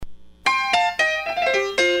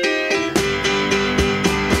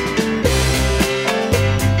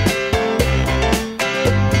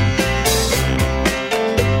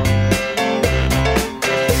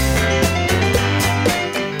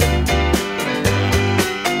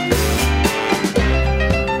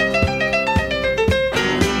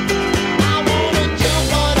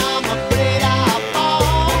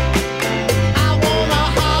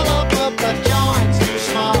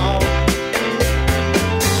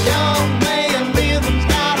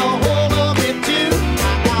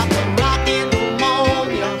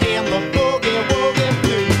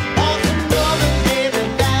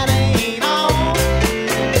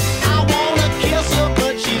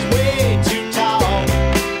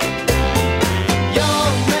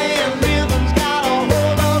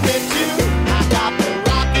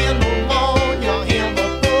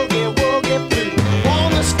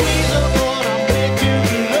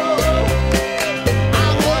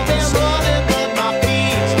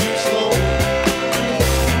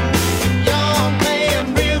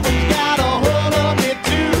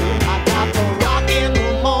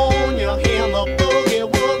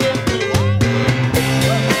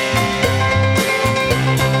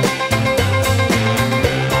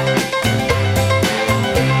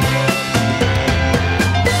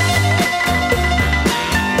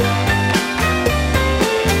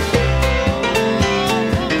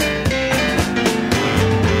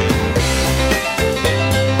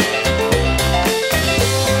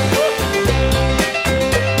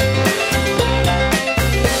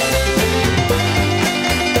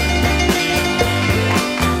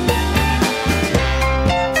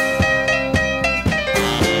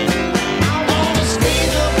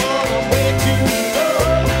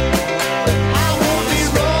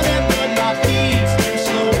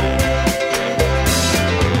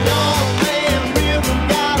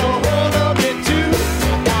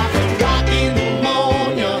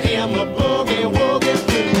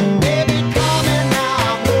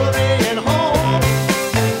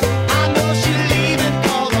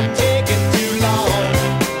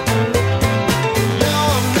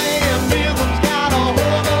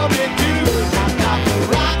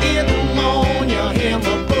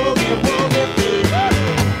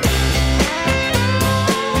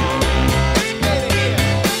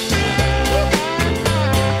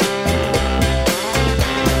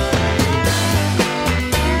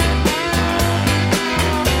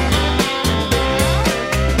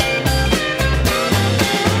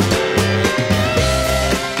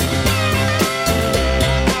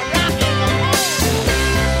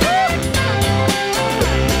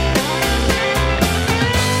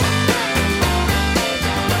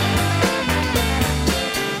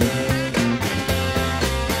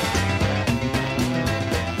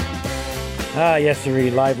Yes, sir.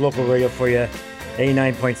 Live local radio for you,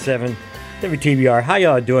 89.7 WTBR. How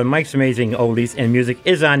y'all doing? Mike's Amazing Oldies and Music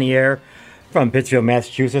is on the air from Pittsfield,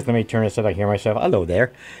 Massachusetts. Let me turn this so I can hear myself. Hello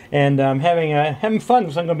there. And I'm having fun.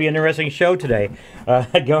 It's going to be an interesting show today. I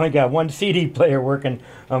only got one CD player working,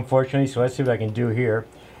 unfortunately, so let's see what I can do here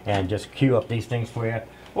and just queue up these things for you.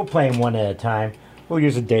 We'll play them one at a time. We'll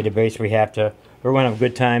use a database. We have to. We're going to have a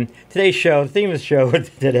good time. Today's show, the theme of the show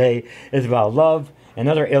today is about love and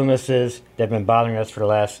other illnesses that have been bothering us for the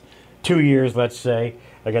last 2 years, let's say.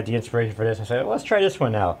 I got the inspiration for this. I said, well, let's try this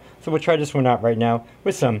one out. So we'll try this one out right now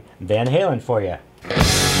with some Van Halen for you.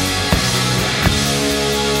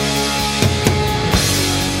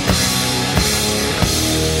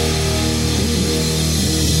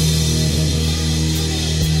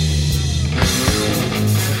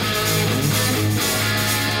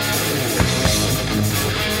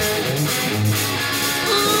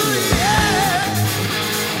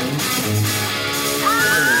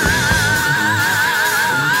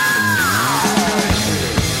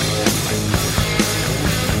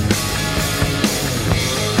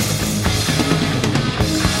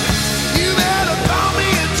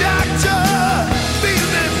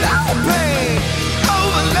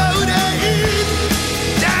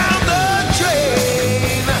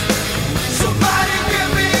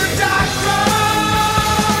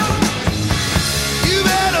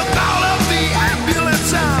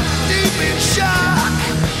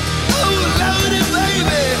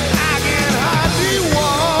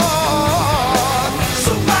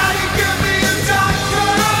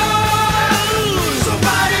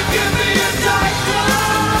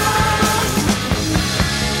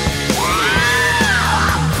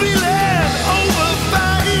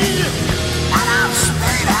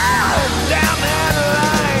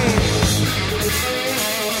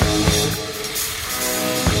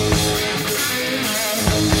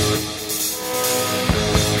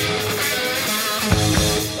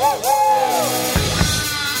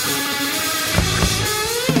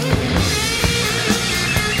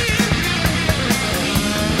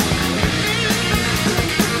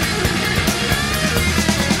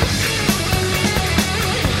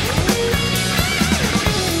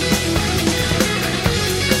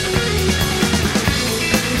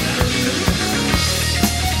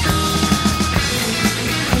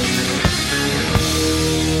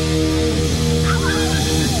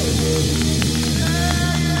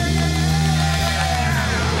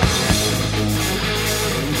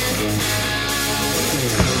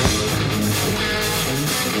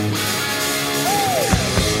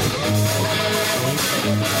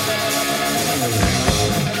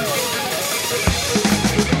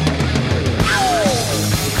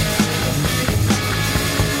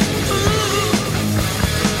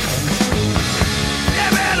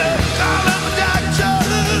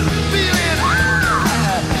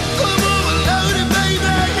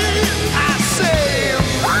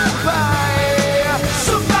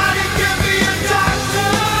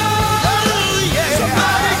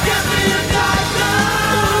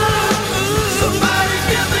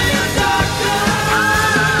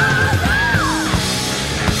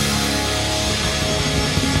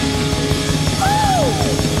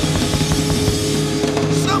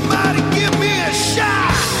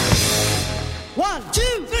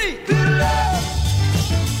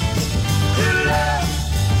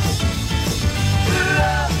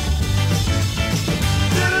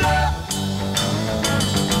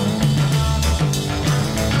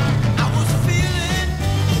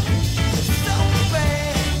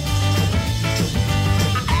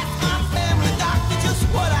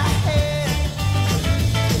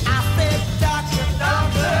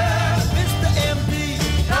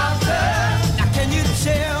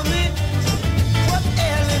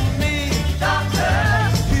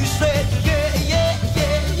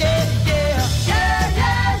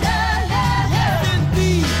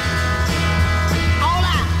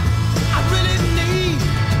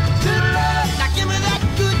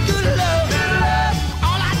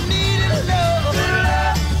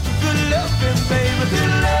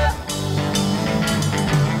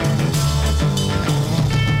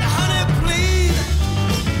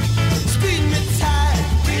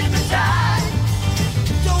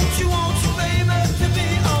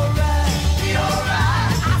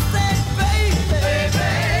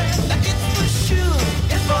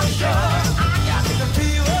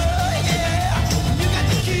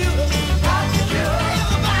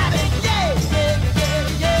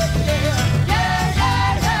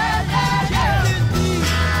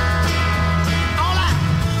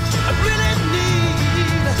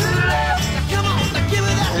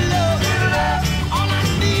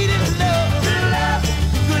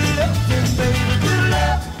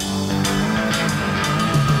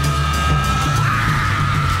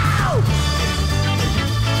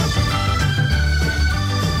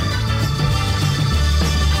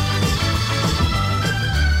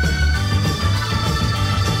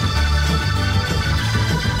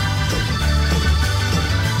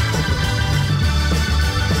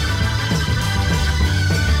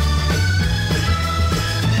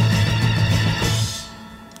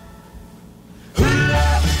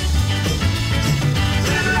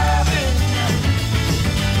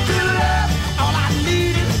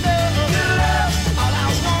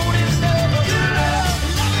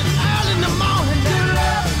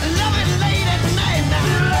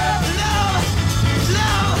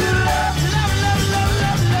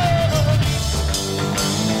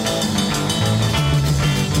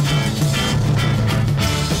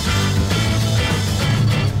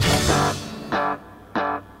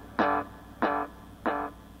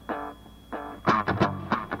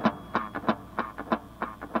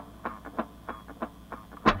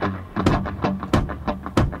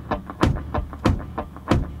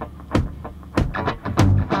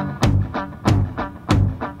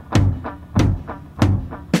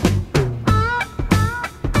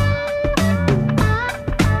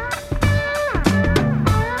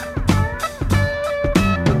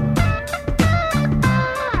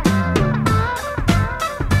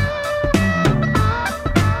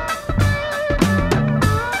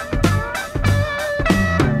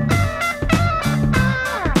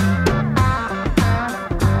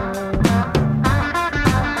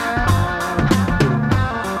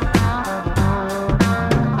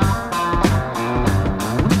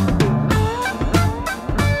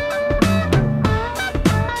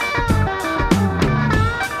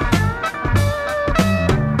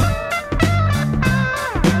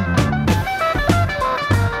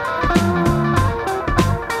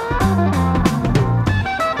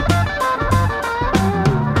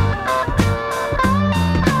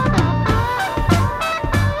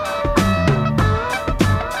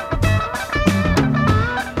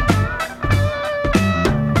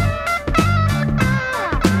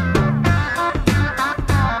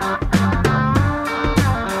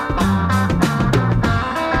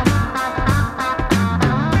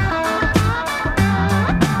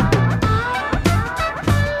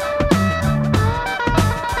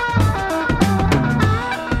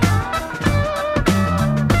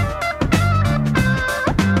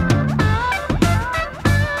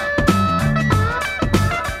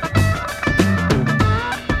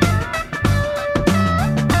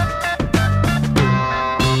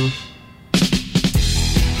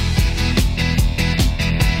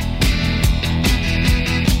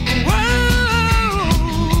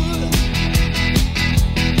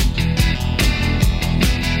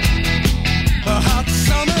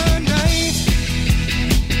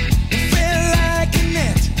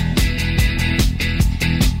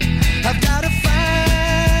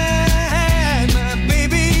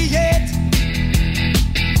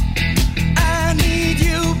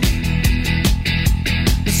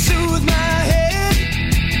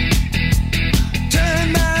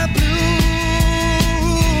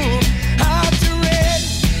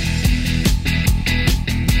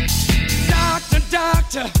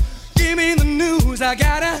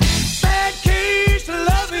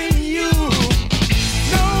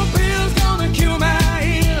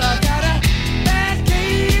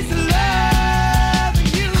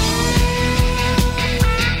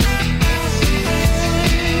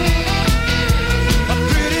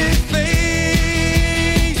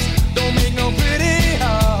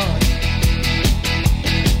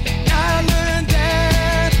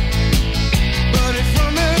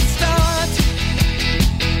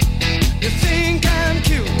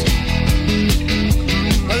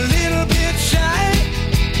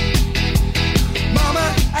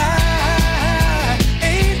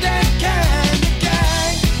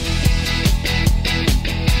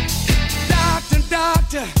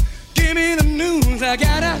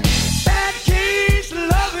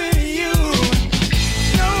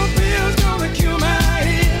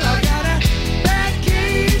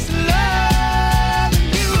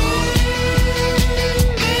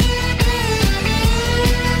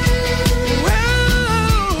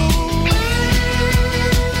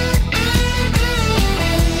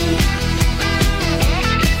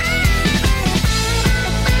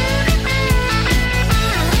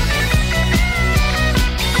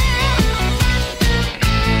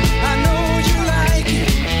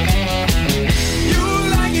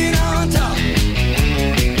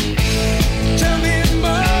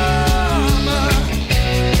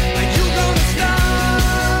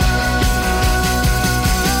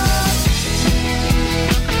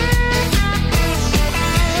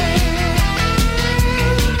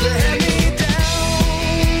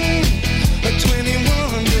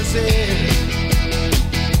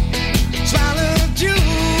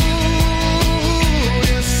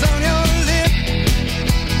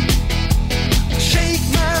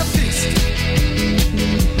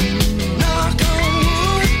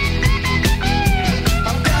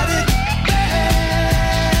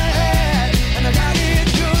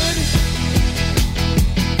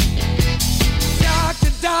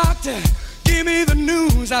 doctor, give me the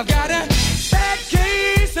news. I've got a bad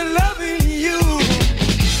case of loving you.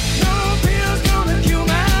 No pill's gonna cure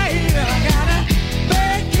my ear. I got a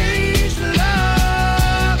bad case of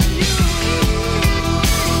loving you.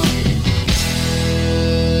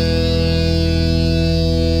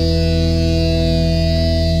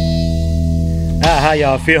 How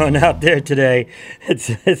y'all feeling out there today?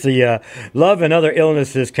 It's a love and other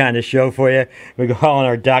illnesses kind of show for you. We're calling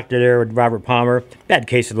our doctor there with Robert Palmer. Bad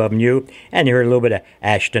case of loving you. And you heard a little bit of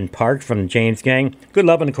Ashton Park from the James Gang. Good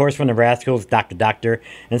loving, of course, from the Rascals, Doctor.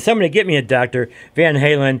 And somebody get me a doctor, Van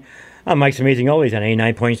Halen. I'm Mike's Amazing Oldies on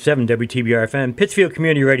 89.7 WTBR FM, Pittsfield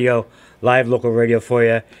Community Radio, live local radio for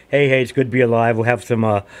you. Hey, it's good to be alive. We'll have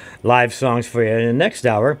some live songs for you in the next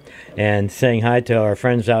hour. And saying hi to our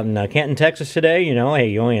friends out in Canton, Texas today. You know, hey,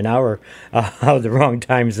 you're only an hour out of the wrong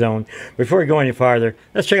time zone. Before we go any farther,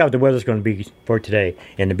 let's check out what the weather's going to be for today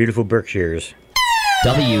in the beautiful Berkshires.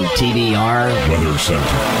 WTBR Weather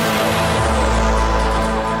Center.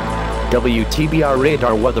 WTBR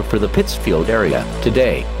radar weather for the Pittsfield area.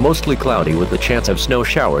 Today, mostly cloudy with a chance of snow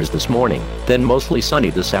showers this morning, then mostly sunny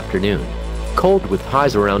this afternoon. Cold with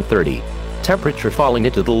highs around 30. Temperature falling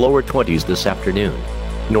into the lower 20s this afternoon.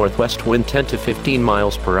 Northwest wind 10 to 15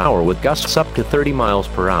 miles per hour with gusts up to 30 miles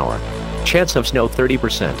per hour. Chance of snow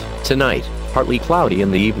 30%. Tonight, partly cloudy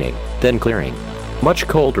in the evening, then clearing. Much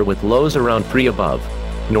colder with lows around 3 above.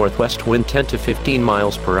 Northwest wind 10 to 15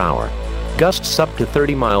 miles per hour. Gusts up to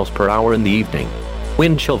 30 miles per hour in the evening.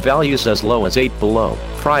 Wind chill values as low as 8 below.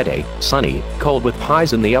 Friday, sunny, cold with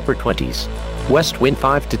highs in the upper 20s. West wind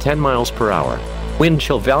 5 to 10 miles per hour. Wind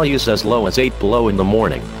chill values as low as 8 below in the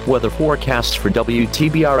morning. Weather forecasts for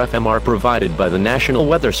WTBR FM are provided by the National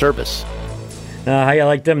Weather Service. How you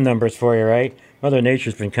like them numbers for you, right? Mother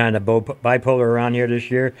Nature's been kind of bipolar around here this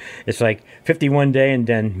year. It's like 51 day and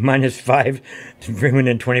then -5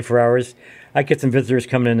 within 24 hours. I get some visitors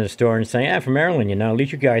coming into the store and saying, from Maryland, you know, at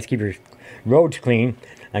least you guys keep your roads clean.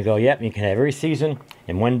 I go, yep, you can have every season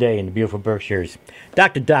in one day in the beautiful Berkshires.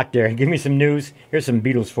 Doctor, give me some news. Here's some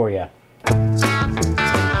Beatles for you. Being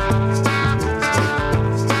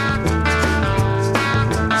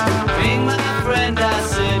my friend, I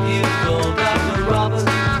said you called Dr. Robert.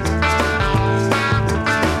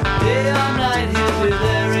 Day or night, he'll be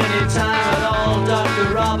there anytime at all,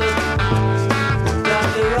 Dr. Robert.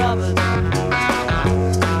 Dr. Robert.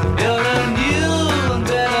 You're a new and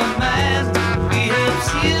better man. He helps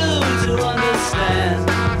you to understand.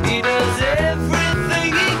 He does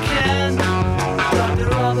everything he can, Dr.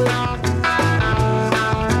 Robert.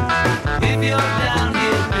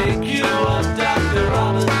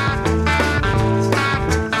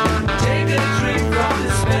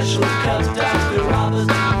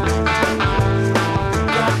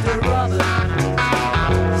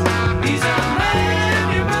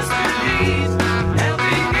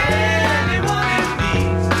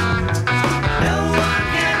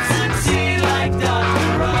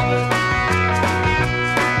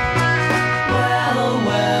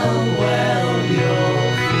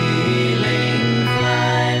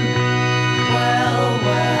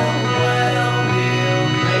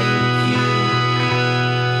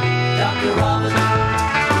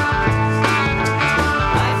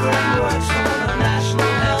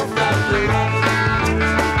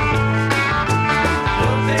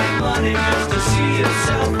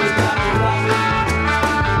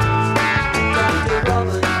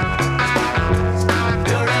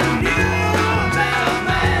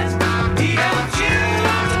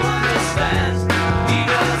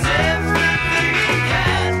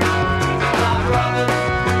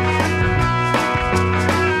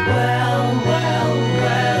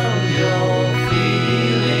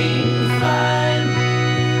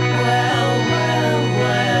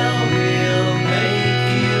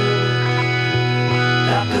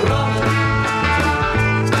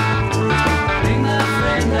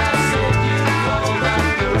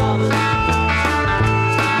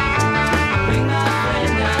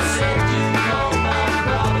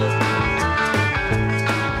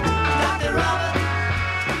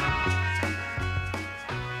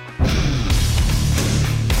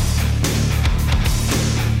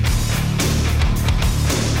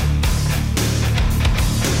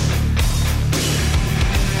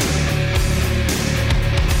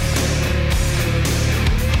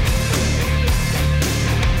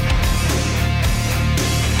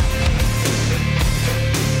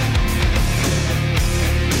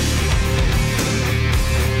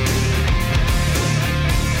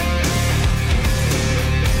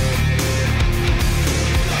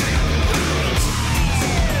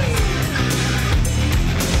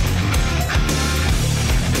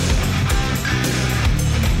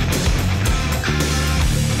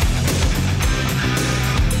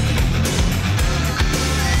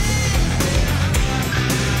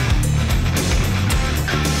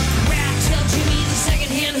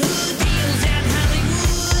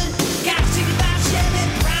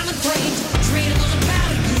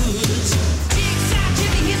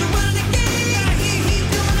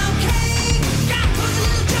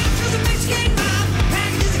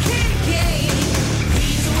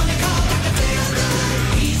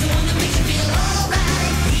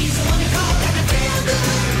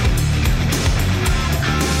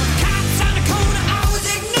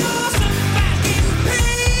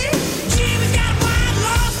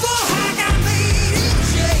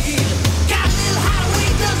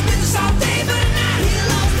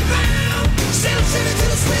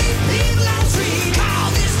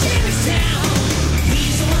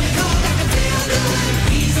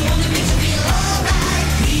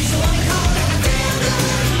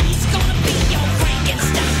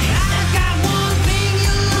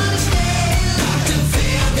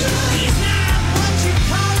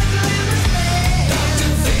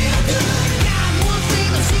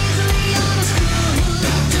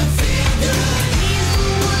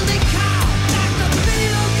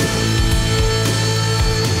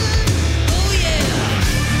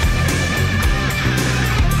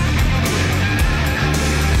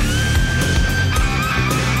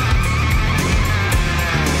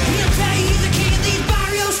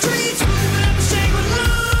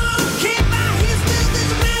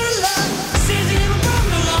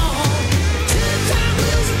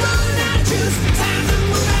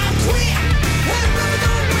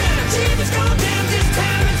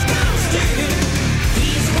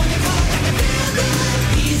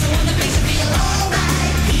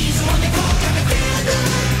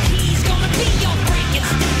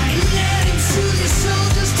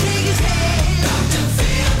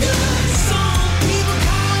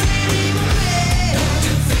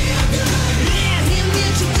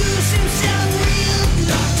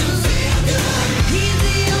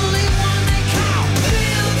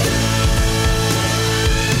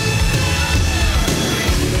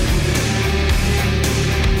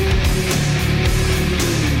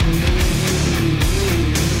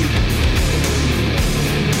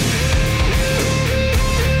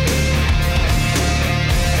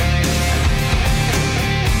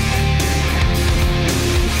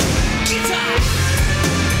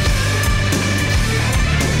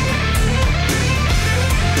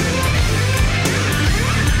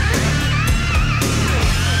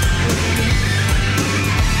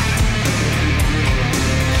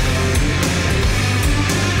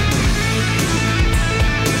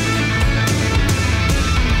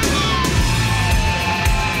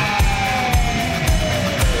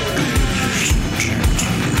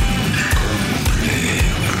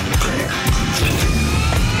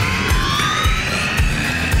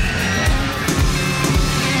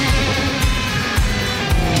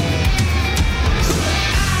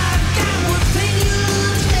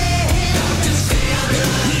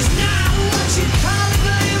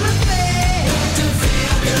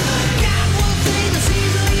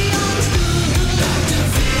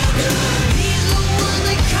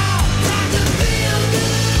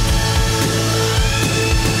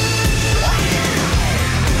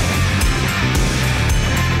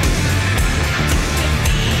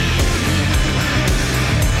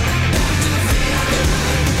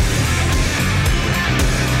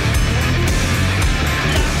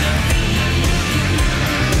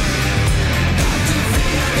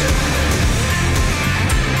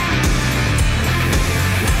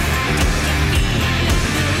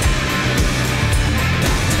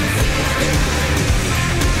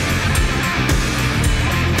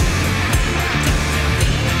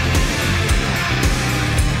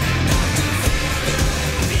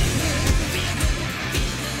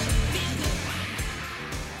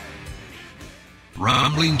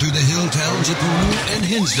 Rumbling through the hill towns of Peru and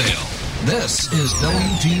Hinsdale. This is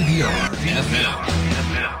WTBR FM.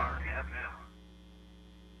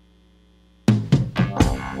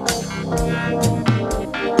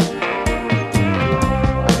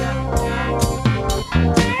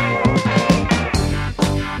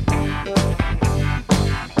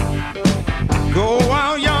 Go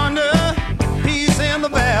out yonder, peace in the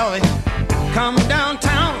valley. Come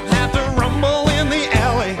downtown, have to rumble in the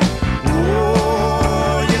alley.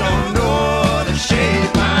 Oh, you don't know the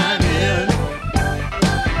shape I'm in.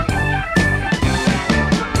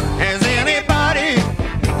 Has anybody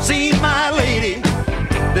seen my lady?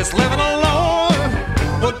 This living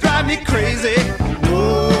alone will drive me crazy.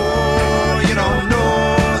 Oh, you don't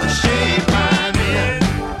know the shape I'm in.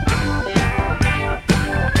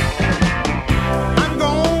 I'm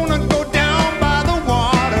gonna go down by the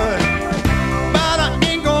water, but I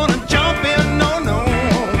ain't gonna jump in, no, no.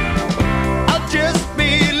 I'll just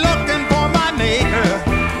be looking for my maker,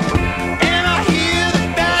 and I hear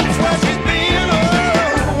that that's where she's been.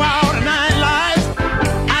 Oh, out of 9 lives,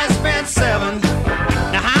 I spent 7.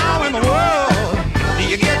 Now how in the world do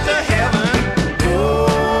you get to heaven?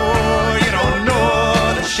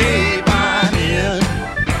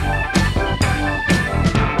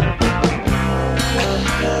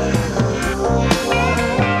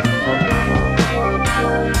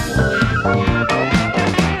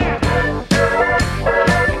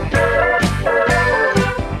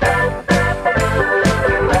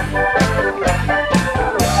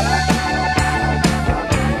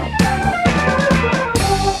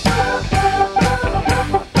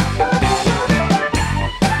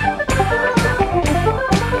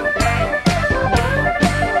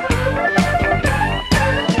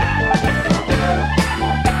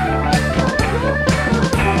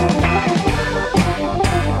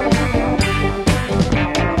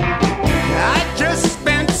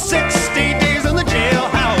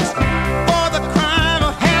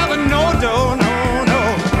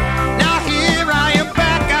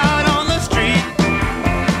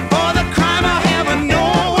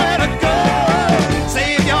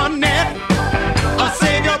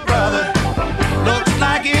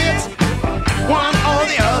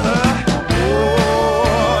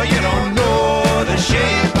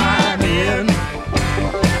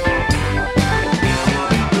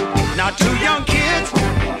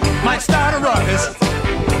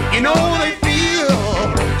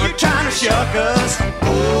 shuckers.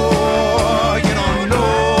 Oh, you don't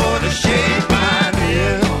know the shape I'm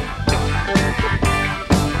in.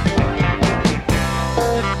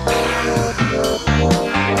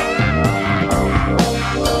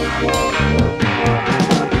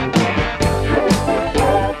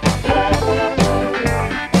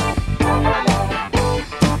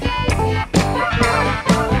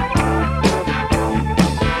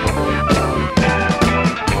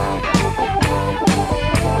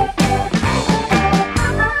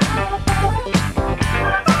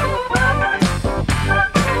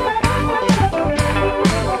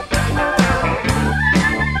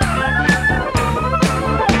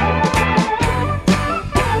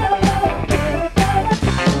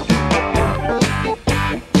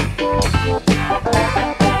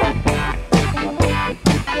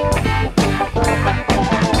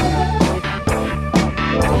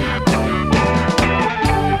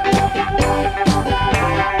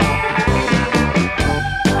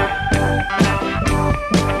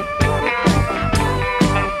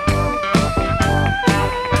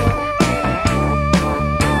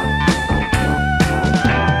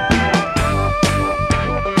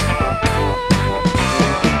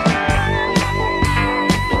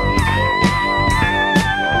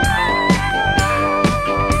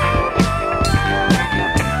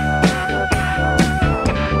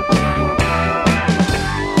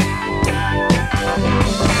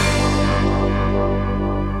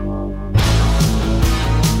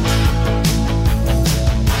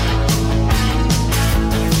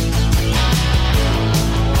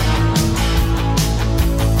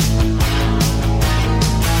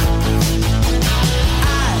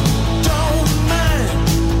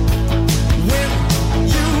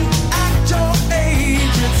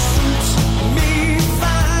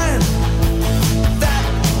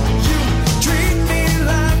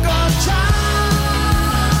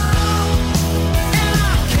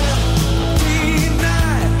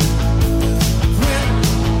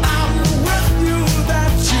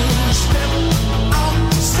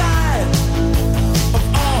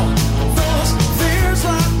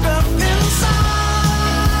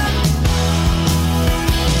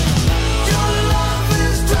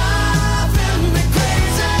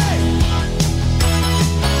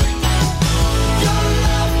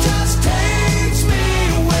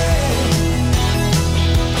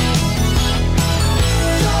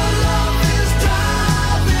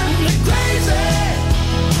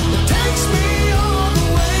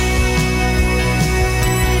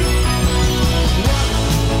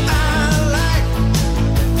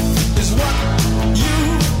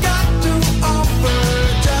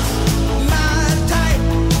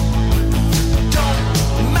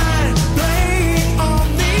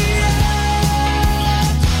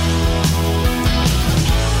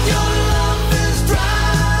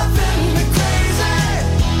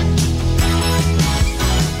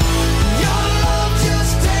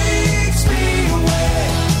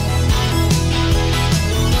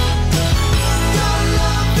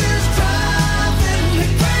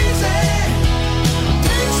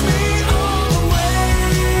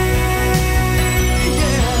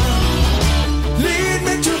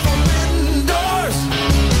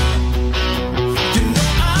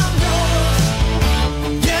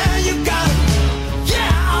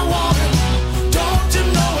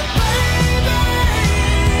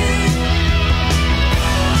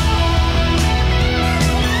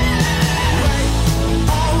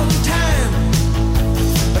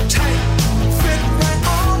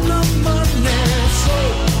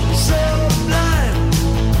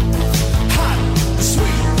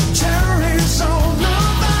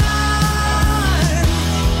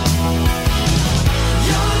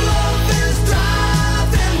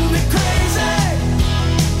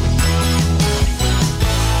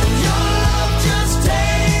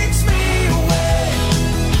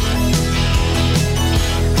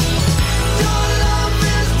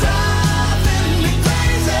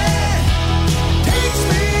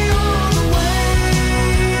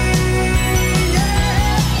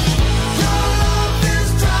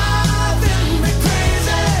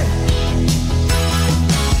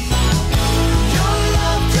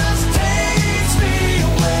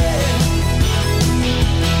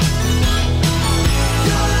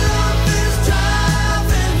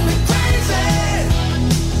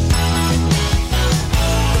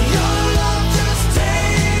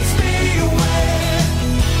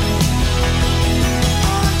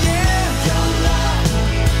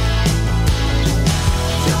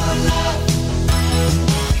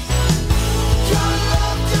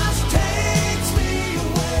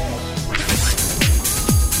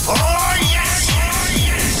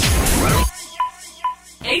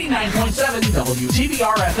 89.7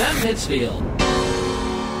 WTBR FM Pittsfield.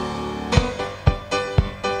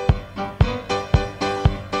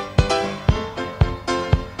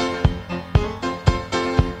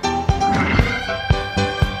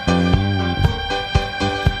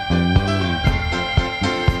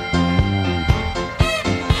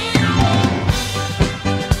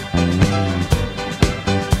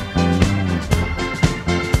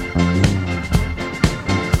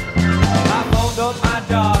 I phoned up my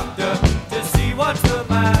doctor to see what's the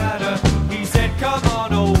matter. He said, come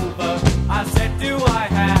on over. I said, do I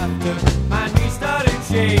have to? My knee started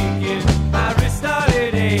shaking, my wrist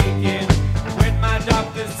started aching. When my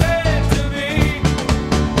doctor said to me,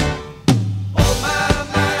 oh my,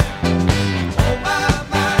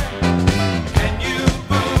 can you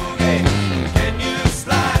boogie? Can you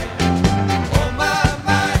slide? Oh my,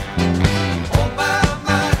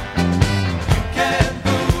 you can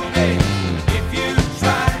boogie if you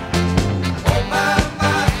try. Oh my,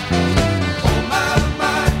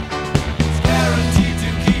 it's guaranteed to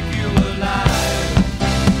keep you alive.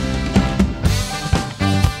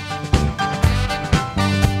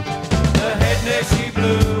 The head neck she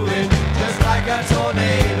blew in just like a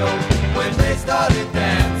tornado. When they started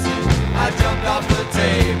dancing, I jumped off the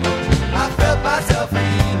table. I felt myself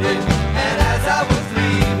leaving, and as I was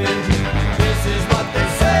leaving, this is what they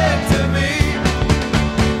said to me.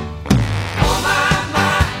 Oh my,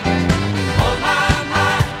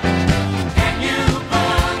 can you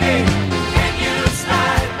boogie? Can you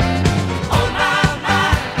slide? Oh my,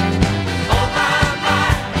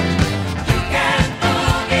 you can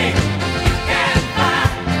boogie, you can fly.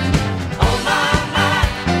 Oh my,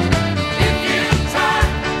 if you try,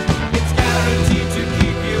 it's guaranteed to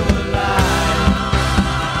keep you alive.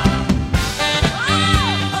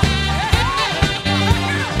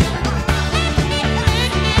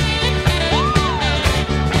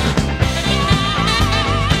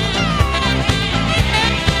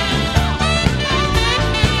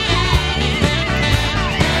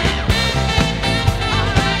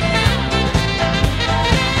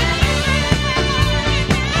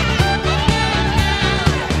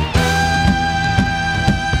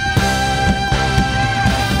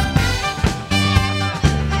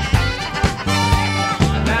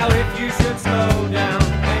 Now if you should slow down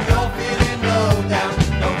and you're feeling low down,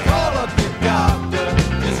 don't call up your doctor,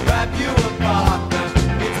 just grab you a partner.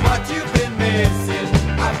 It's what you've been missing.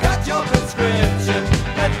 I've got your prescription,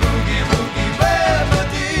 that boogie woogie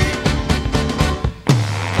remedy.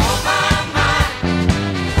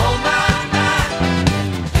 Oh my,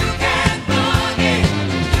 you can boogie,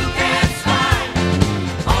 you can slide.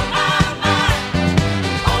 Oh my,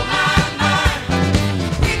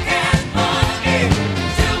 we can boogie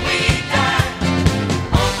till we die.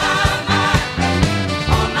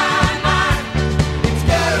 Oh my, it's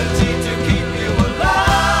guaranteed to keep you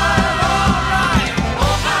alive. Alright.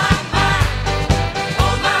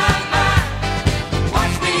 Oh my,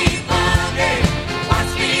 watch me boogie,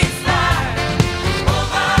 watch me slide. Oh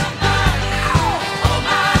my,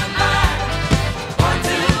 one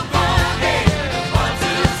to boogie, one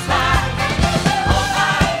to slide.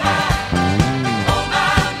 Oh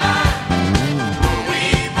we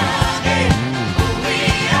boogie, we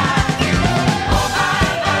are. Oh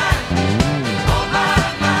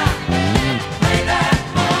play that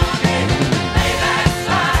boogie, play that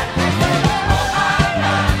slide.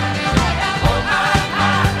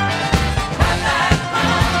 Got that boogie,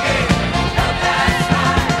 got that slide.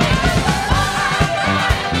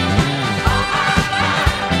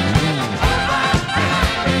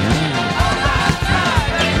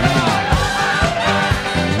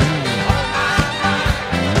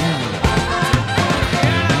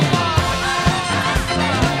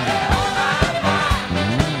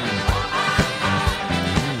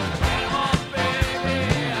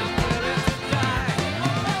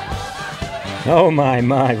 Oh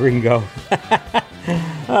my, Ringo.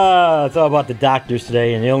 It's all about the doctors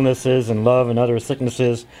today and illnesses and love and other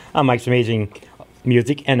sicknesses. On Mike's Amazing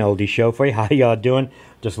Music and Oldie Show for you. How y'all doing?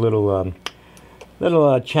 Just a little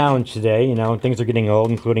challenge today. You know, things are getting old,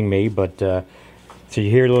 including me. But so you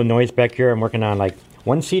hear a little noise back here. I'm working on like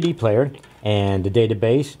one CD player and the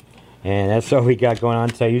database. And that's all we got going on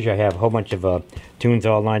today. Usually I have a whole bunch of tunes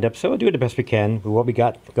all lined up. So we'll do the best we can with what we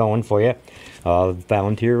got going for you.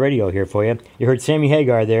 Volunteer radio here for you. You heard Sammy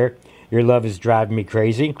Hagar there. Your Love Is Driving Me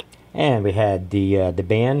Crazy. And we had the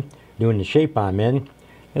band doing the Shape I'm In.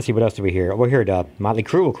 Let's see, what else do we hear? We heard Motley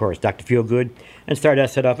Crue, of course, Dr. Feelgood. And started that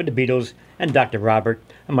set off with the Beatles and Dr. Robert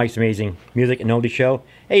on Mike's Amazing Music and Oldie Show.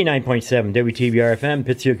 89.7 WTBR FM,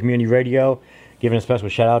 Pittsfield Community Radio. Giving a special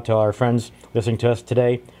shout out to our friends listening to us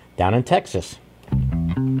today down in Texas.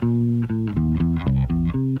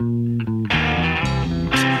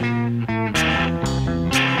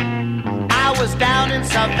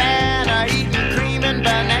 savannah, eating cream and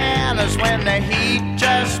bananas when the heat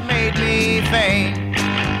just made me faint.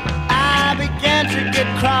 I began to get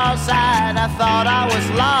cross-eyed, I thought I was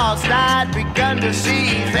lost. I'd begun to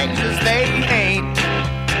see things as they ain't.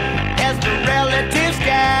 As the relatives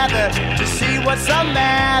gathered to see what's the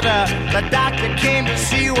matter, the doctor came to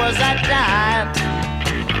see was I dying.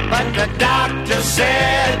 But the doctor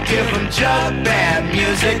said, give him jug band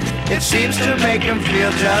music, it seems to make him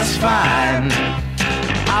feel just fine.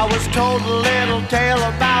 I was told a little tale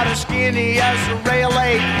about a skinny as a rail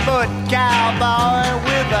 8-foot cowboy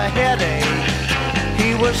with a headache.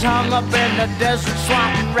 He was hung up in the desert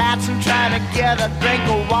swatting rats and trying to get a drink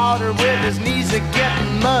of water with his knees a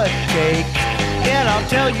getting mud cake. And I'll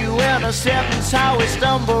tell you in a sentence how he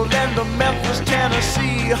stumbled into Memphis,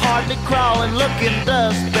 Tennessee, hardly crawling, looking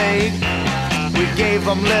dust baked. We gave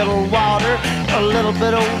him little water, a little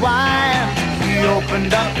bit of wine. He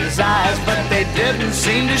opened up his eyes, but they didn't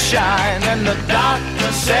seem to shine. And the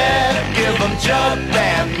doctor said, give him jug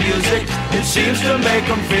band music, it seems to make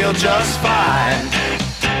him feel just fine.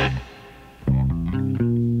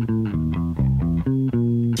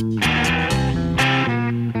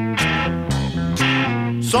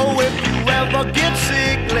 So if you ever get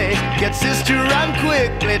sickly, get sister run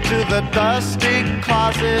quickly to the dusty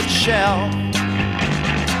closet shelf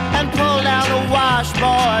and pull down a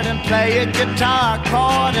washboard and play a guitar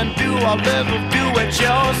chord and do a little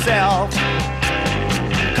do-it-yourself.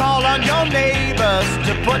 Call on your neighbors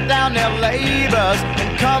to put down their labors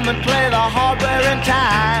and come and play the hardware in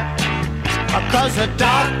time. 'Cause the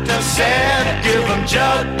doctor said, give him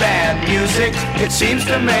jug band music, it seems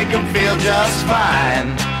to make him feel just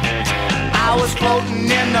fine. I was floating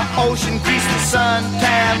in the ocean, greasing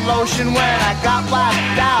suntan lotion when I got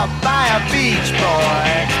wiped out by a beach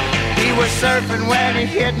boy. He was surfing when he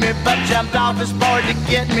hit me, but jumped off his board to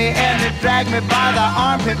get me, and he dragged me by the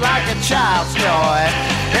armpit like a child's toy.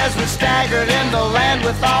 As we staggered in the land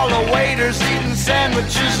with all the waiters eating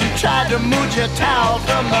sandwiches and tried to mooch a towel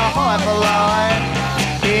from the hoi polloi.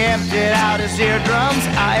 He emptied out his eardrums,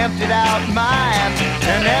 I emptied out mine,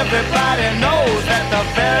 and everybody knows that the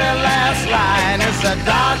very last line is the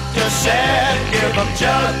doctor said, give him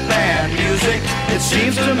jug band music, it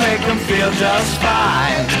seems to make him feel just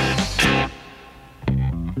fine.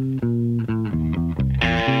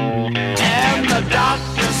 And the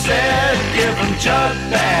doctor said, give him jug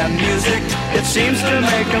band music, it seems to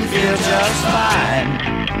make him feel just fine.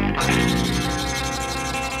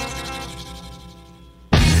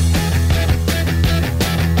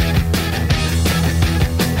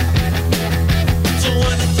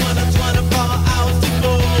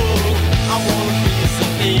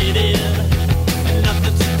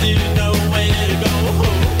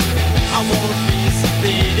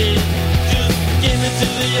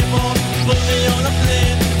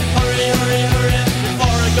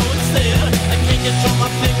 Control my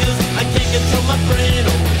fingers, I can't control my brain.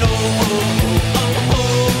 Oh no.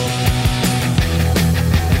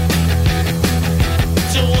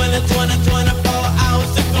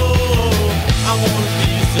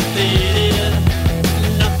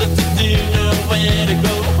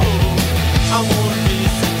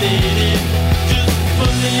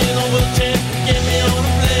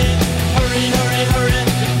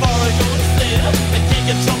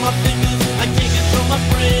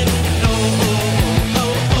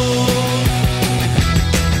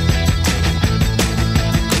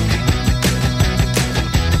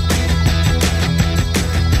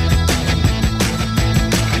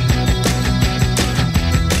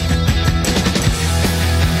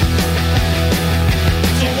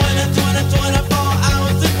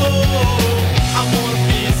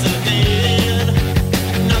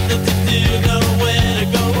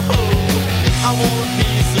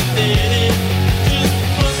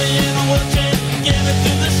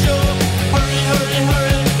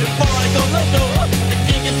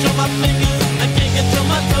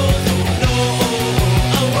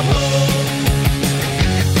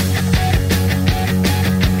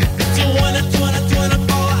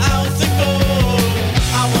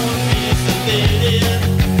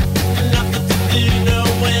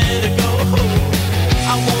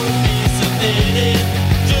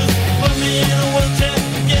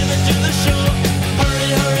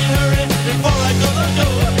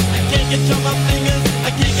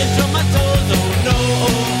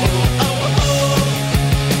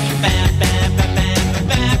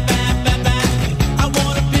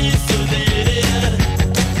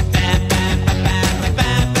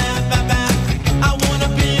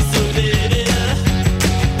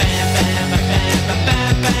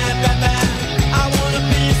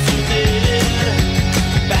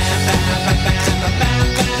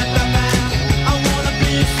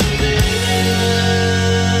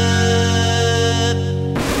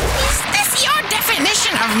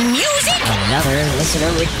 another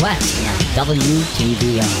listener request on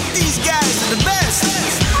WTBR. These guys are the best.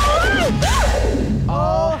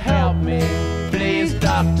 Oh, help me, please,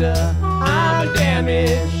 doctor, I'm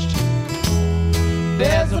damaged.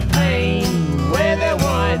 There's a pain where there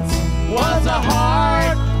once was a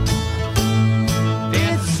heart.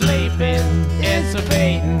 It's sleeping, it's a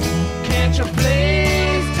baiting. Can't you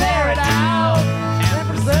please tear it out and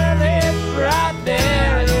preserve it right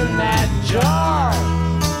there in that jar?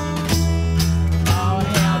 Oh,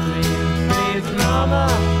 help me, please, mama,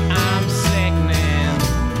 I'm sickening.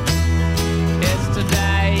 It's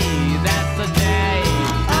today, that's the day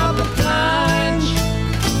of the plunge.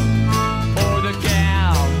 Oh, the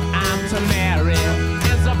gal I'm to marry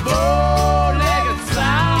is a bow-legged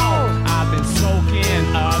sow. I've been soaking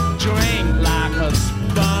up drink like a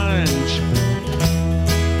sponge.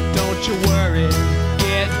 Don't you worry,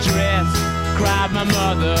 get dressed, cried my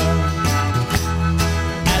mother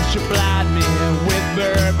as she plied me with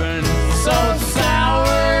bourbon so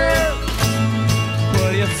sour.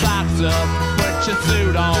 Pull your socks up, put your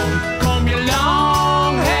suit on, comb your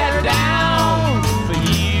long hair down, for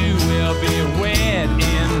you will be wed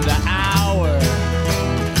in the hour.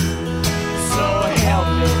 So help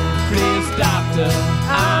me, please, doctor,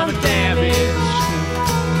 I'm damaged.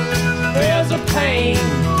 There's a pain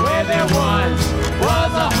where there once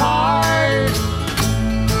was a heart.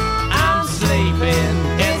 I'm sleeping,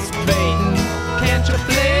 it's fading. Can't you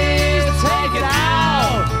please take it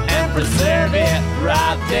out and preserve it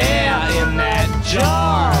right there in that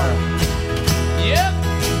jar? Yep.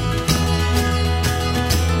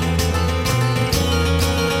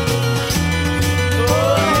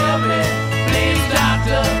 Oh, help me, please,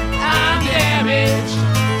 doctor, I'm damaged.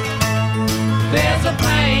 There's a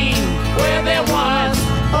pain where there once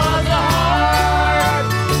was a heart.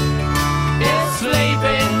 It's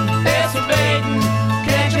sleeping, it's fading.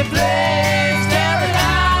 Can't you please tear it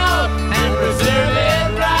out and preserve it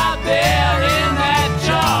right there in that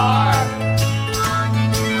jar?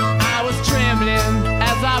 I was trembling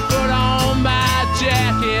as I put on my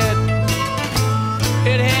jacket.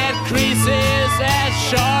 It had creases as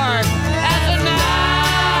sharp as a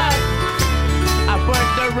knife. I put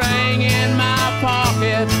the ring in my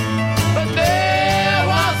pocket, but there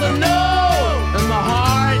was a note in my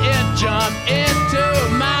heart. It jumped into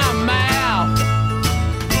my mouth.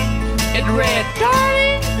 It read,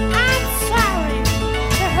 "Darling, I'm sorry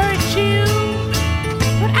to hurt you,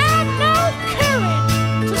 but I've no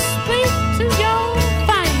courage to speak to your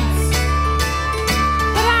face.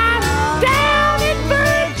 But I'm down in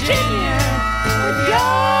Virginia with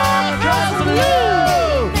your cousin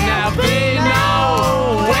Lou. Now be no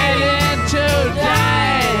waiting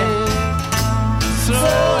today. So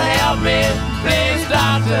help me, please,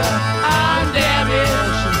 doctor, I'm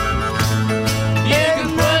damaged. You can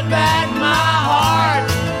put back my heart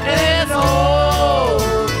in its hole.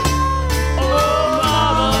 Oh,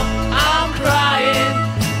 mama, I'm crying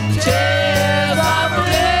tears of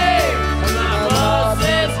relief, and my pulse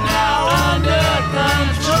is now under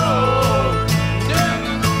control.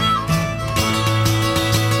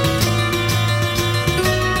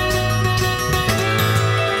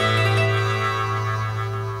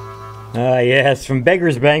 Yes, from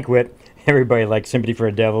Beggar's Banquet. Everybody likes Sympathy for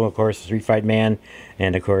a Devil, of course, Street Fight Man,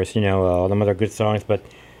 and of course, you know, all them other good songs. But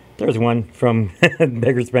there's one from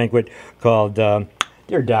Beggar's Banquet called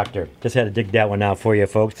Dear Doctor. Just had to dig that one out for you,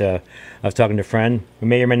 folks. I was talking to a friend who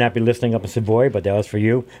may or may not be listening up in Savoy, but that was for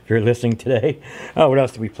you if you're listening today. Oh, what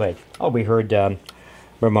else did we play? Oh, we heard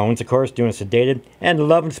Ramones, of course, doing Sedated, and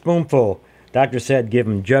Love and Spoonful. Doctor said give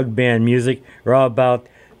them jug band music. We're all about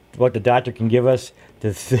what the doctor can give us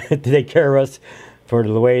to take care of us for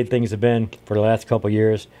the way things have been for the last couple of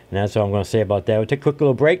years. And that's all I'm going to say about that. We'll take a quick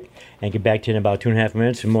little break and get back to you in about 2.5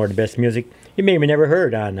 minutes for more of the best music you may have never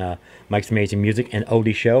heard on Mike's Amazing Music and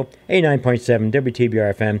Oldie Show. 89.7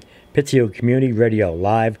 WTBR-FM, Pittsfield Community Radio,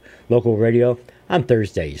 live local radio on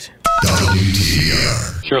Thursdays.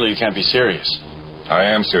 WTBR. Surely you can't be serious. I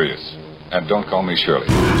am serious. And don't call me Shirley.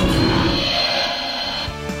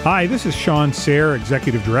 Hi, this is Sean Sayre,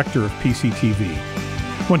 Executive Director of PCTV.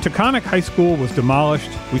 When Taconic High School was demolished,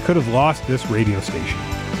 we could have lost this radio station.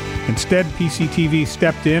 Instead, PCTV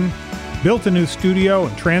stepped in, built a new studio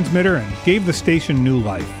and transmitter, and gave the station new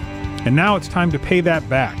life. And now it's time to pay that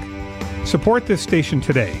back. Support this station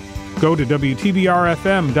today. Go to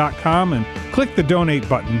WTBRFM.com and click the donate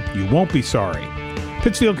button. You won't be sorry.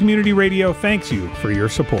 Pittsfield Community Radio thanks you for your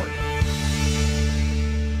support.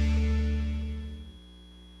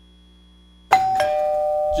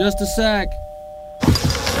 Just a sec.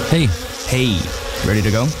 Hey, ready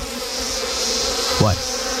to go? What?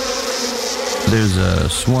 There's a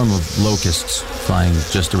swarm of locusts flying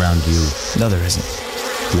just around you. No, there isn't.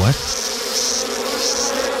 What?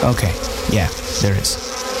 Okay, yeah, there is.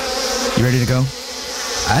 You ready to go?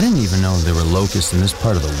 I didn't even know there were locusts in this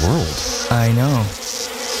part of the world. I know.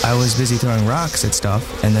 I was busy throwing rocks at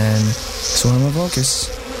stuff, and then swarm of locusts.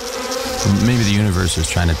 Maybe the universe is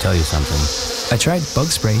trying to tell you something. I tried bug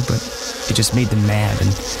spray, but it just made them mad, and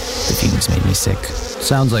the fumes made me sick.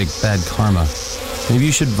 Sounds like bad karma. Maybe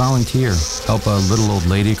you should volunteer. Help a little old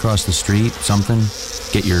lady across the street, something.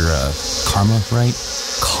 Get your karma right.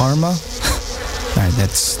 Karma? All right,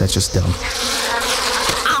 that's just dumb.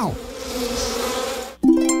 Ow!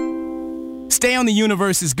 Stay on the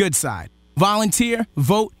universe's good side. Volunteer,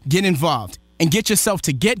 vote, get involved, and get yourself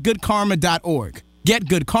to getgoodkarma.org.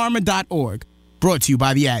 Getgoodkarma.org. Brought to you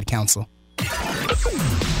by the Ad Council.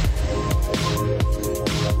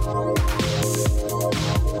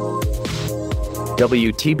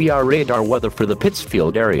 WTBR radar weather for the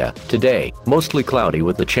Pittsfield area. Today, mostly cloudy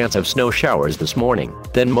with a chance of snow showers this morning,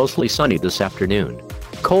 then mostly sunny this afternoon.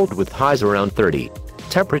 Cold with highs around 30.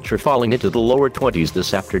 Temperature falling into the lower 20s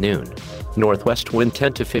this afternoon. Northwest wind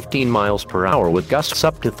 10 to 15 miles per hour with gusts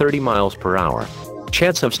up to 30 miles per hour.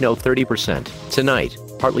 Chance of snow 30%. Tonight,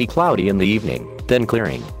 partly cloudy in the evening, then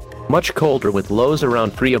clearing. Much colder with lows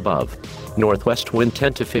around 3 above. Northwest wind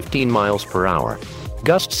 10 to 15 miles per hour.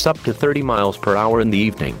 Gusts up to 30 miles per hour in the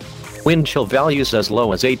evening. Wind chill values as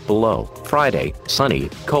low as 8 below. Friday, sunny,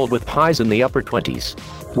 cold with highs in the upper 20s.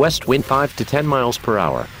 West wind 5 to 10 miles per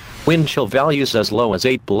hour. Wind chill values as low as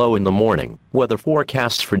 8 below in the morning. Weather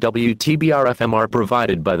forecasts for WTBR-FM are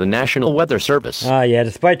provided by the National Weather Service. Yeah,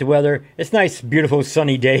 despite the weather, it's nice, beautiful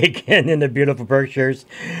sunny day again in the beautiful Berkshires.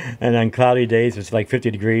 And on cloudy days, it's like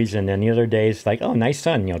 50 degrees. And then the other days, it's like, oh, nice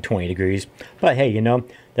sun, 20 degrees. But hey,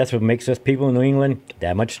 that's what makes us people in New England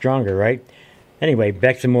that much stronger, right? Anyway,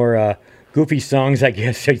 back to more goofy songs, I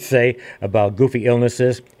guess I'd say, about goofy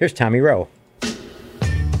illnesses. Here's Tommy Rowe.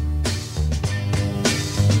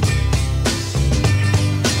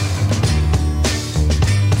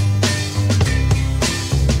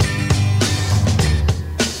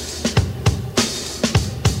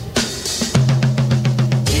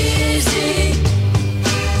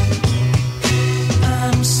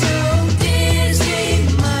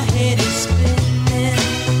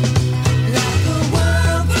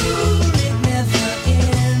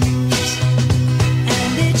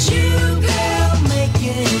 You got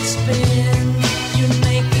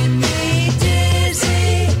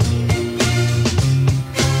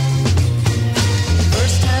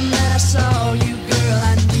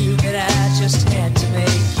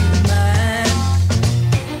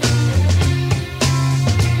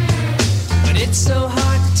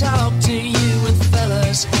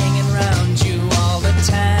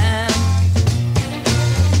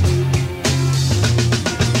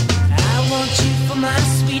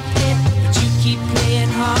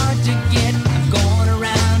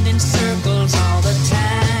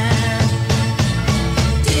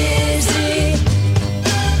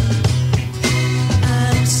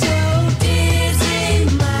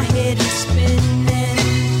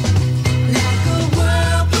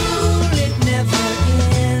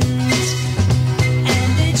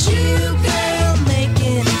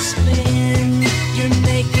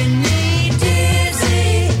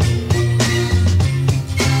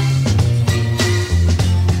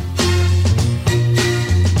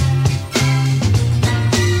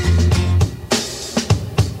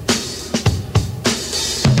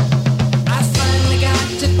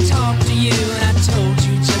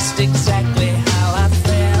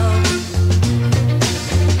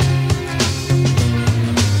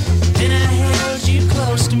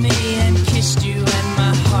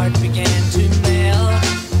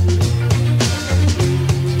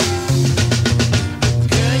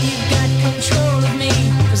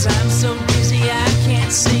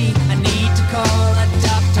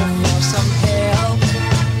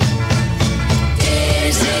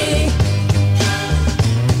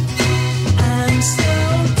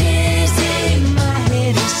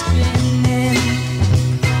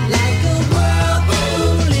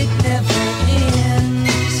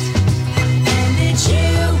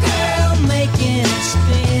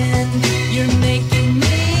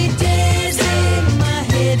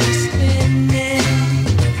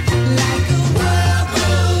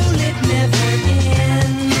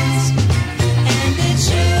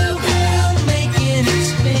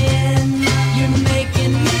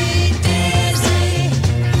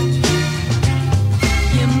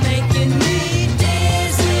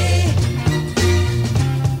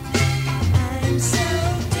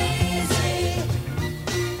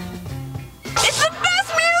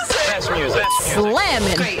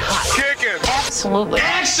slamming. Great, hot, kicking. Absolutely.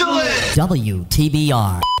 Excellent.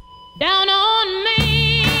 WTBR. Down on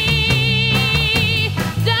me.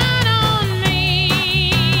 Down on me.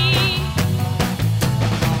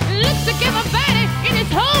 Looks like everybody in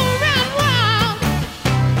this whole round world.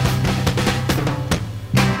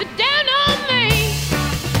 But down on me.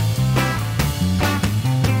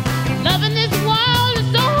 Loving this world is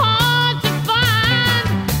so hard to find.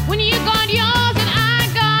 When you got yours and I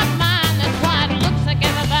got mine. That's why it looks like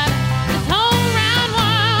everybody this whole round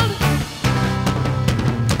world.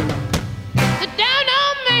 They're down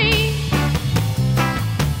on me.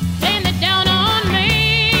 Saying they're down on me.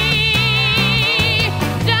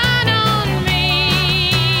 Down on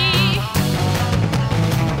me.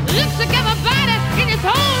 Looks like everybody in this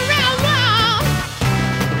whole round world.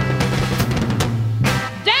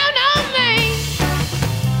 Down on me.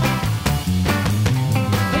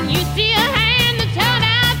 When you see a hand that's held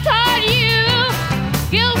out toward you,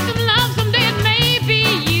 give some love, someday it may be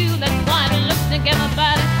you. That's why it looks like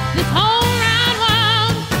everybody this whole round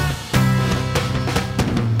world.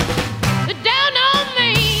 They're down on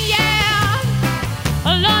me, yeah.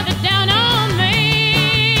 Oh Lord, they're down on me.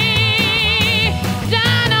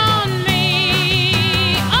 Down on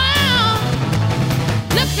me. Oh,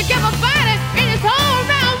 looks like everybody in this whole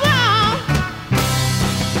round world.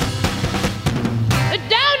 They're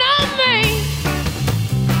down on me.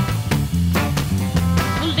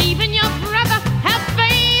 Believe in your brother, have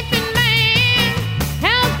faith in man.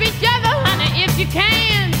 Help each other, honey, if you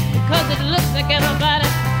can. Because it looks like everybody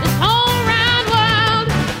this whole round world.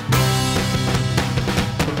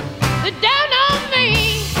 They're down on me.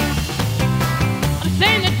 I'm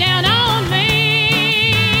saying they're down on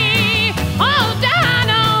me. Oh, down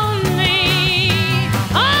on me.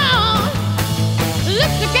 Oh,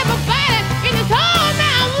 looks like everybody in this whole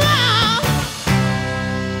round world.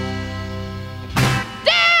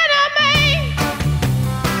 Down on me.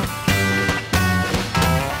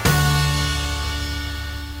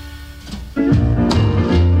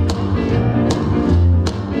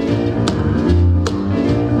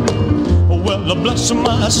 Well, bless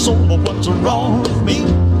my soul, what's wrong with me?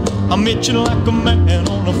 I'm itching like a man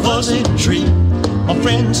on a fuzzy tree. My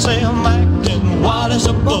friends say I'm acting wild as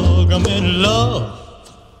a bug. I'm in love.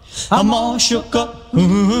 I'm all shook up.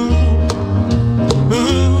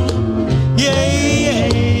 Yeah,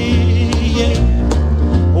 yeah.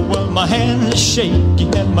 Well, my hands are shaky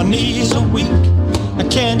and my knees are weak. I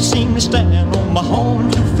can't seem to stand on my own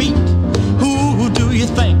 2 feet. Who do you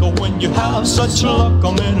think of when you have such luck?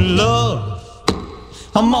 I'm in love.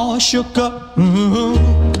 I'm all shook up.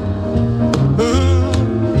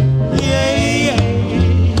 Yeah.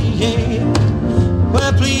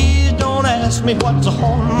 Well, please don't ask me what's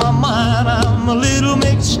on my mind. I'm a little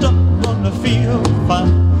mixed up, but I feel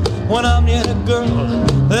fine when I'm near the girl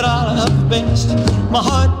that I love best. My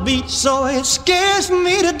heart beats so it scares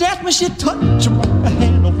me to death when she touches my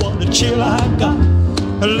hand. Oh, what a chill I got.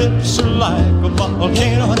 Her lips are like a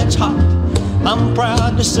volcano that's hot. I'm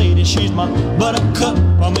proud to say that she's my buttercup.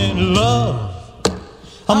 I'm in love.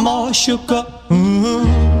 I'm all shook up. Yeah.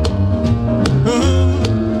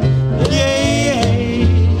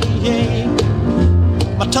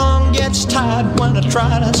 My tongue gets tied when I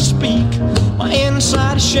try to speak. My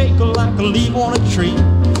inside is shaking like a leaf on a tree.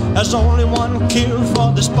 There's only one cure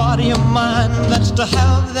for this body of mine. That's to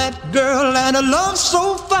have that girl and a love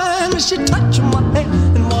so fine. She touched my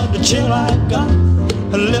hand and what a chill I got.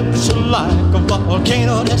 Her lips are like a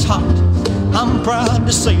volcano that's hot. I'm proud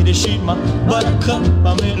to say that she's my buttercup.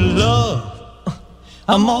 I'm in love.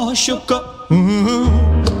 I'm all shook up.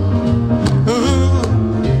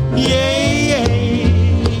 Yeah.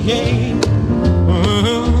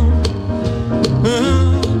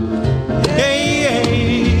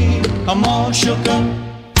 I'm all shook up.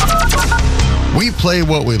 We play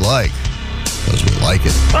what we like because we like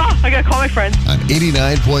it. Oh, I gotta call my friend. On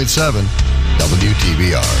 89.7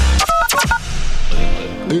 WTBR.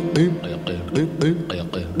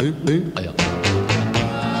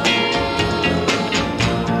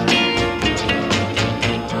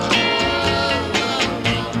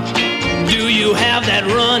 Do you have that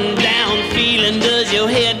run down feeling? Does your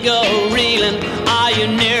head go reeling? Are you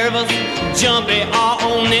nervous, jumpy, or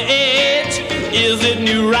on the edge? Is it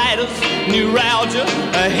neuritis, neuralgia,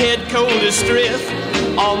 a head cold distress?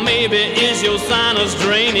 Or maybe is your sinus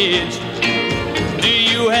drainage? Do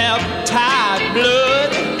you have tired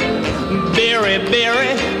blood,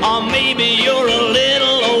 beriberi, or maybe you're a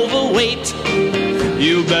little overweight?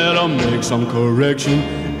 You better make some correction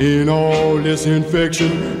in all this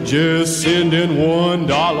infection. Just send in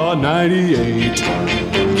 $1.98.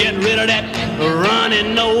 Get rid of that runny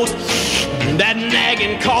nose, that nasty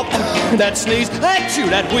nagging cough, that sneeze, that chew,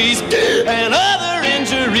 that wheeze, and other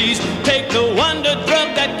injuries. Take the wonder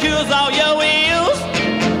drug that cures all your ills.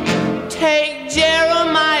 Take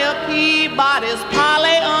Jeremiah Peabody's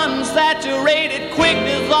polyunsaturated, quick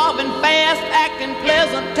dissolving, fast acting,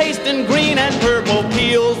 pleasant tasting green and purple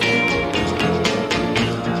pills.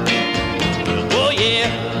 Oh yeah.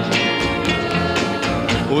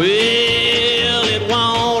 Well, it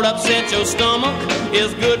won't upset your stomach.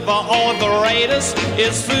 It's good for arthritis.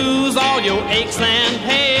 It soothes all your aches and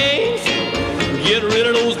pains. Get rid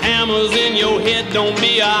of those hammers in your head. Don't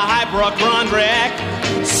be a hypochondriac.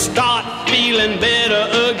 Start feeling better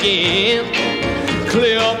again.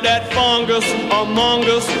 Clear up that fungus among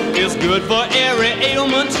us. It's good for every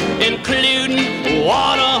ailment, including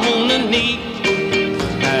water on the knee.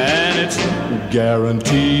 And it's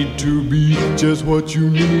guaranteed to be just what you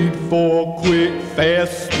need for quick,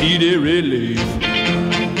 fast, speedy relief.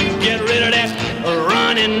 Get rid of that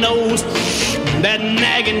running nose, that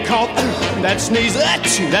nagging cough, that sneeze,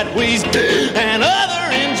 that wheeze, and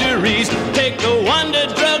other injuries. Take the wonder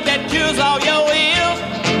drug that cures all your ills.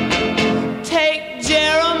 Take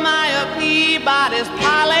Jeremiah Peabody's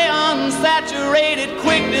polyunsaturated,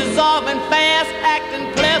 quick dissolving, fast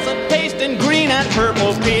acting, pleasant tasting green and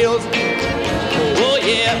purple pills. Oh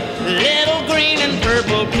yeah, little green and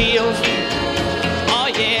purple pills. Oh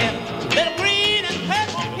yeah, little green and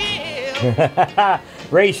purple pills.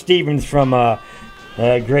 Ray Stevens from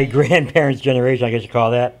great-grandparents' generation, I guess you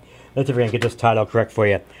call that. Let's see if we can get this title correct for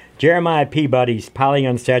you. Jeremiah Peabody's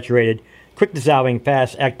polyunsaturated, quick-dissolving,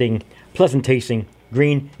 fast-acting, pleasant-tasting,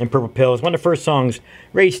 green and purple pills. One of the first songs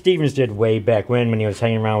Ray Stevens did way back when he was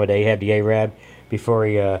hanging around with Ahab the Arab before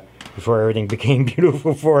everything became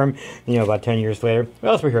beautiful for him, about 10 years later. What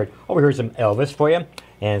else we heard? Oh, we heard some Elvis for you,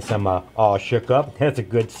 and some All Shook Up. That's a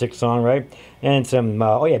good 6 song, right? And some,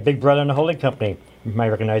 Big Brother and the Holding Company. You might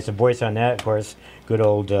recognize the voice on that, of course. Good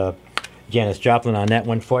old Janis Joplin on that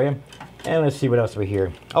one for you. And let's see what else we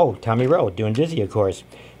hear. Oh, Tommy Rowe doing Dizzy, of course.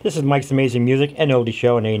 This is Mike's Amazing Music and Oldie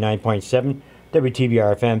Show on 89.7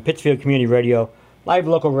 WTBR-FM, Pittsfield Community Radio, live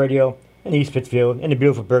local radio in East Pittsfield, in the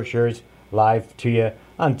beautiful Berkshires, live to you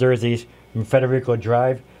on Thursdays from Federico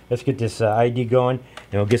Drive. Let's get this ID going,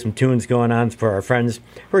 and we'll get some tunes going on for our friends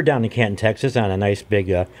who are down in Canton, Texas, on a nice big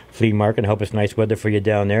flea market. I hope it's nice weather for you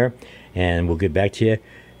down there, and we'll get back to you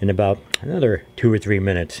in about another 2 or 3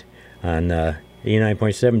 minutes on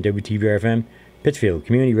 89.7 WTBR-FM, Pittsfield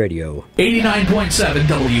Community Radio. 89.7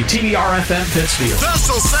 WTBR-FM, Pittsfield. This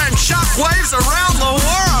will send shockwaves around the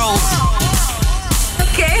world.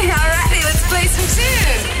 Okay, alrighty, let's play some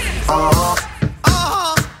tunes.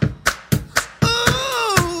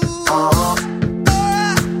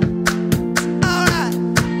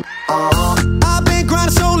 I've been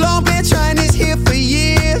grinding so long, been trying this here for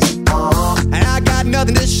years. And I got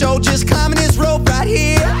nothing to show, just climbing this rope right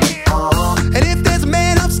here. And if there's a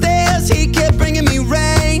man upstairs, he kept bringing me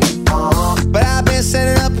rain. But I've been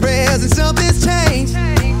sending up prayers and something's changed.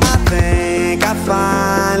 I think I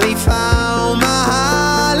finally found my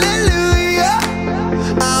hallelujah.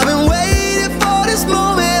 I've been waiting for this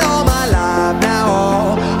moment all my life. Now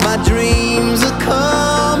all my dreams are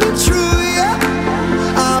coming true, yeah.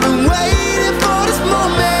 I've been waiting for this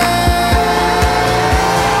moment.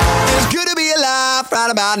 It's good to be alive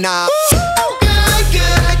right about now.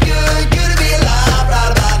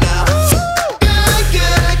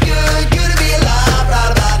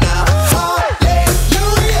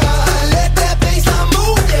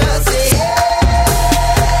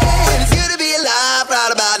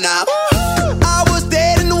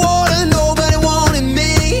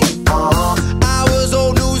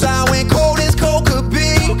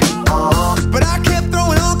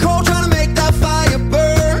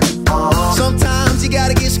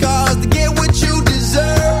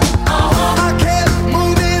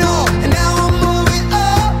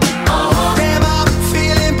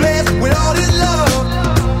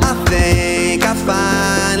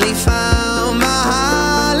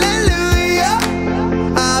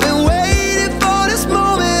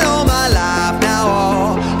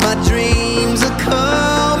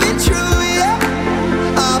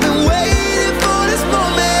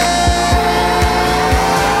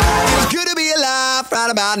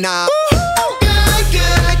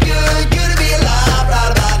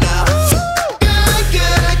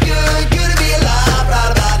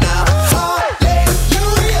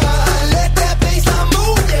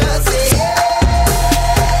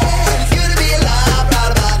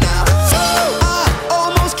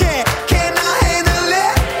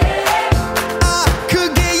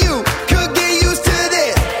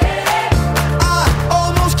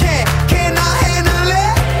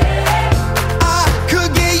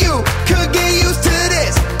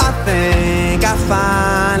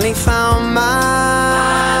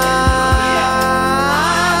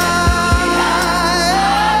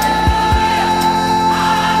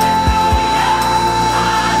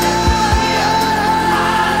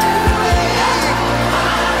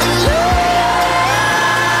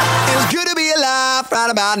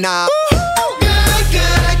 about now. Good,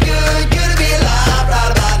 good, good, good to be alive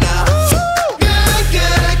right about now. Good,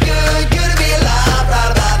 good, good, good to be alive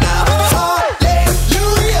right about now.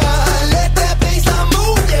 Hallelujah, let that bassline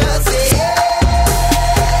move ya, say yeah.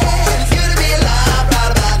 It's good to be alive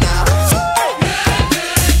right about now.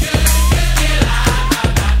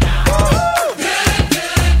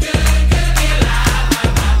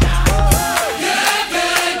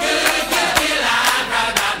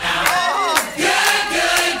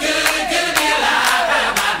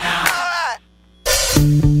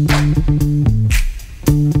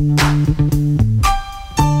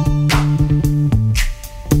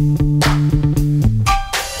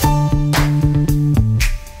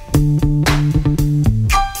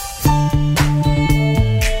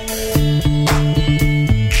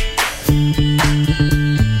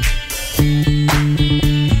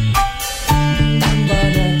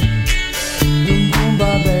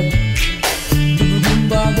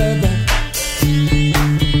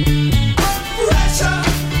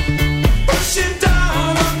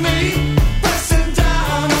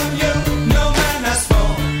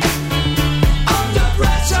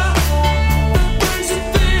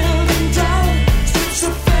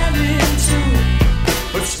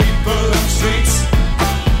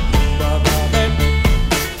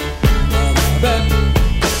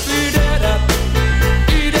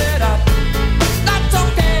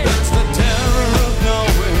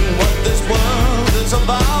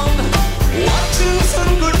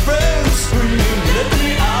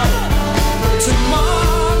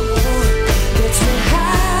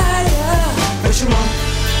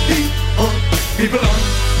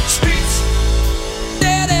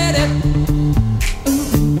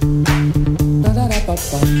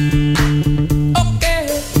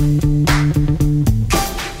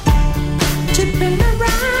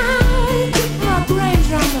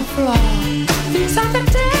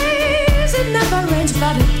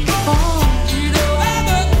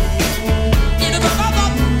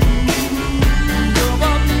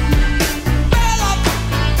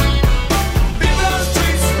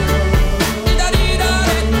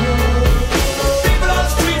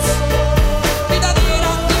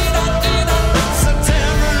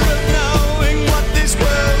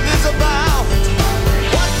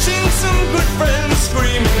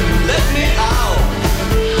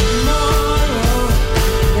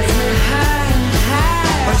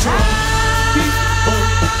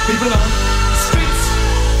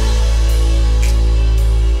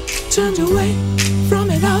 Turned away from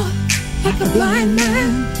it all like a blind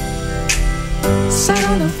man. Sat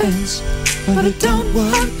on the fence, but it don't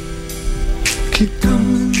work. Keep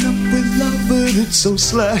coming up with love, but it's so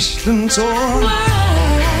slashed and torn.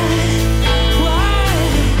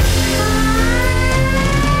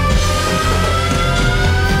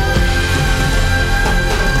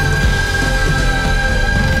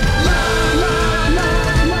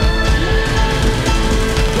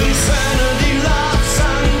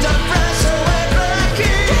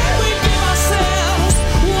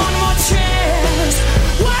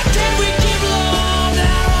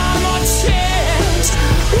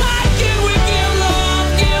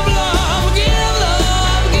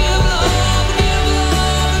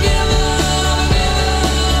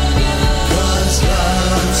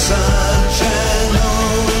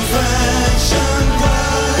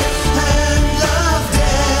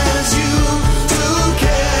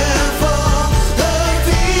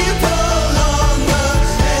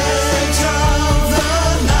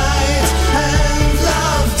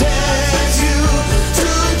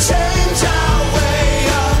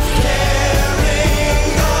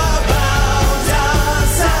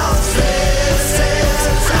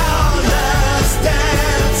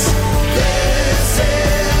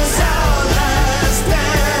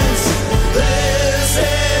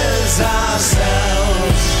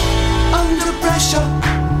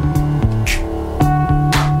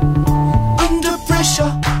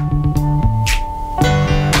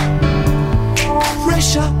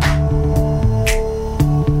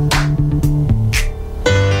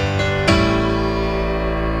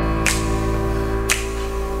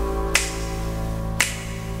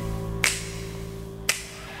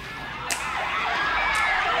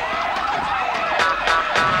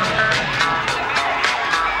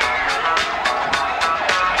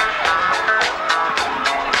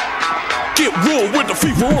 Get real with the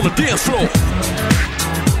fever on the dance floor.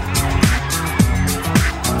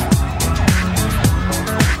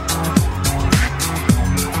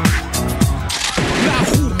 Now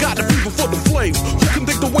who got the fever for the flames? Who can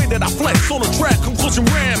think the way that I flex on the track? Conclusion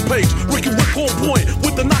rampage. Ricky Rick on point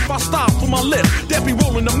with the knock I stop for my left, that be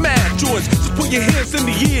rolling the mad joints. So put your hands in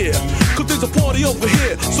the air, cause there's a party over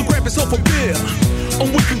here. So grab yourself a beer,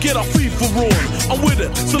 and we can get our FIFA on. I'm with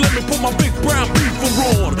it, so let me put my big brown beaver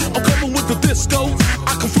on. I'm coming with the disco,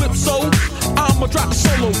 I can flip so I'ma drop the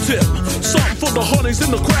solo tip. Something for the honeys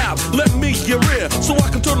in the crowd, let me hear it, so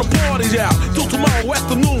I can turn the party out till tomorrow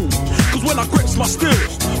afternoon. Cause when I grips my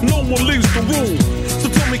stills, no one leaves the room.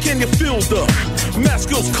 So tell me, can you feel the mask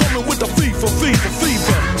skills coming with the fever, fever,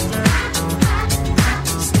 fever?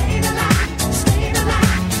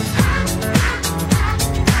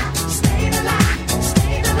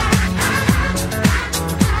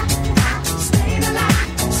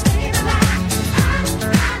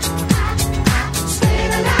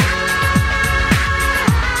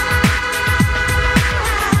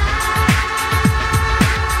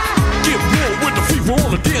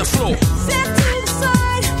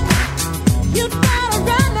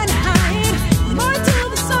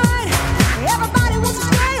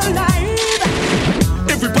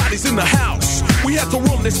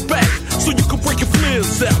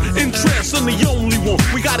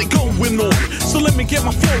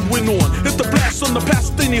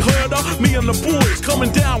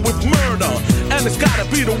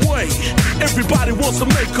 Everybody wants to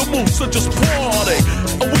make a move, so just party,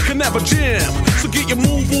 or we can have a jam. So get your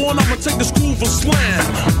move on, I'ma take this groove and slam.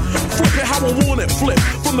 Flip it how I want it, flip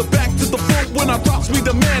from the back to the front when I drops me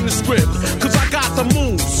the manuscript. Cause I got the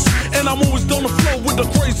moves, and I'm always on the flow with the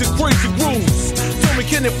crazy, crazy grooves. Tell me,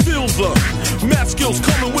 can you feel the math skills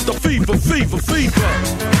coming with the fever, fever,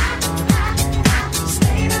 fever?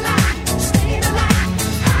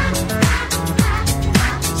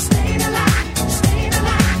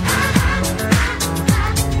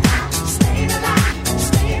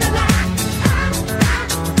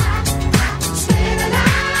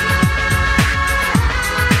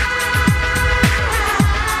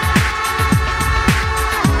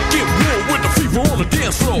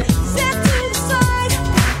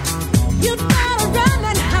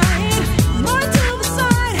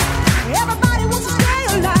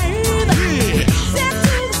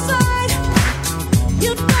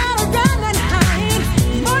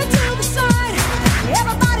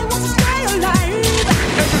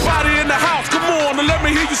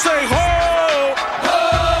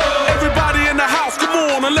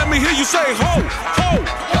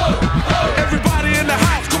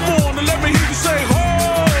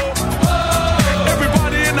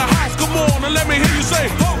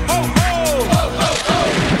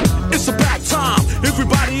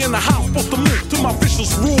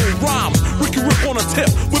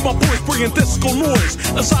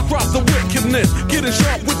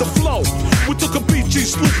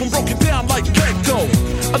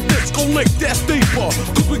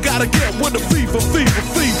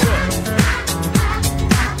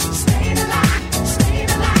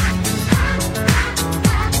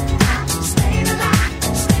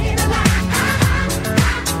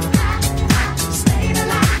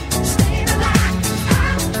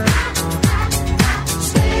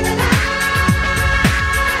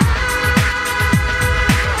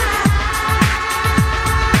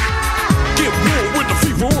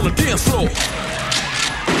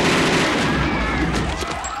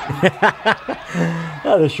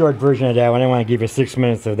 The short version of that one. I want to give you 6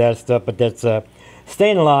 minutes of that stuff, but that's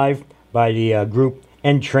Staying Alive by the group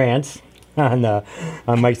Entrance on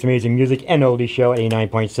Mike's Amazing Music and Oldie Show at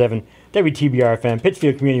 89.7 WTBR FM,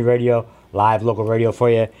 Pittsfield Community Radio, live local radio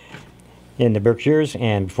for you in the Berkshires.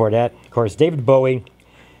 And before that, of course, David Bowie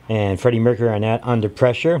and Freddie Mercury on that, Under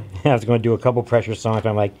Pressure. I was going to do a couple Pressure songs, but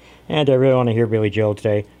I'm like, do I really want to hear Billy Joel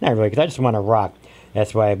today? Not really, because I just want to rock.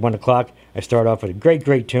 That's why at 1 o'clock, I start off with a great,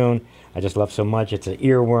 great tune I just love so much. It's an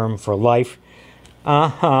earworm for life.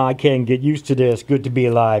 I can't get used to this. Good to be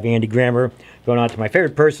alive. Andy Grammer, going on to my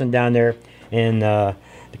favorite person down there in the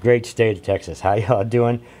great state of Texas. How y'all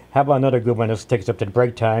doing? How about another good one? This takes us up to the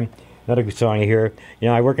break time. Another good song here. You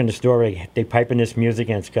know, I work in the store. They pipe in this music,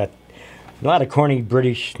 and it's got a lot of corny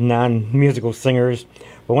British non-musical singers.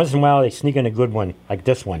 But once in a while, they sneak in a good one, like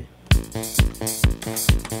this one.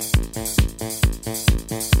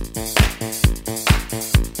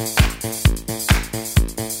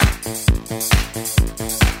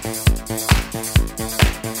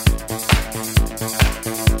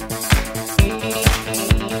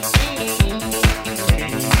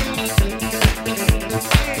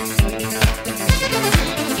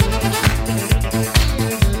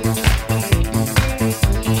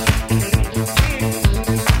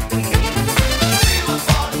 Feel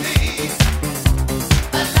the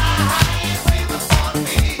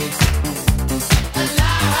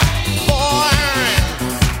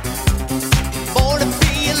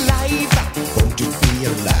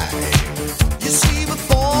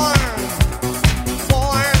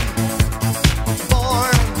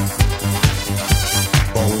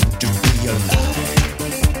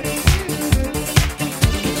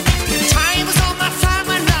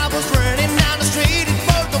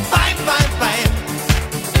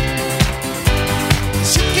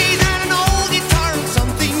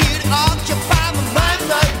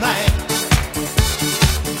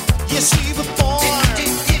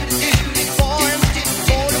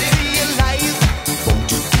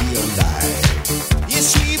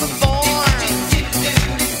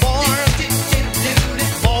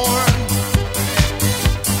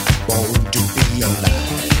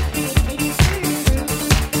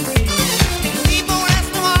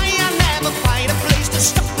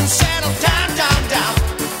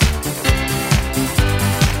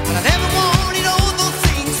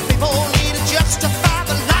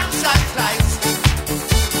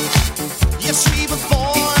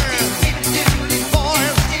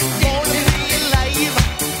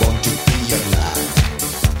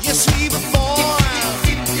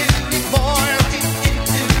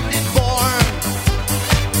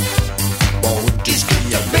It's good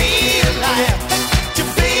to be alive, to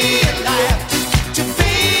be alive, to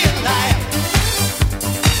be alive.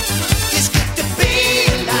 It's good to be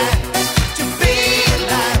alive, to be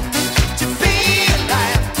alive, to be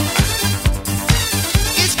alive.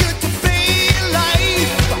 It's good to be alive.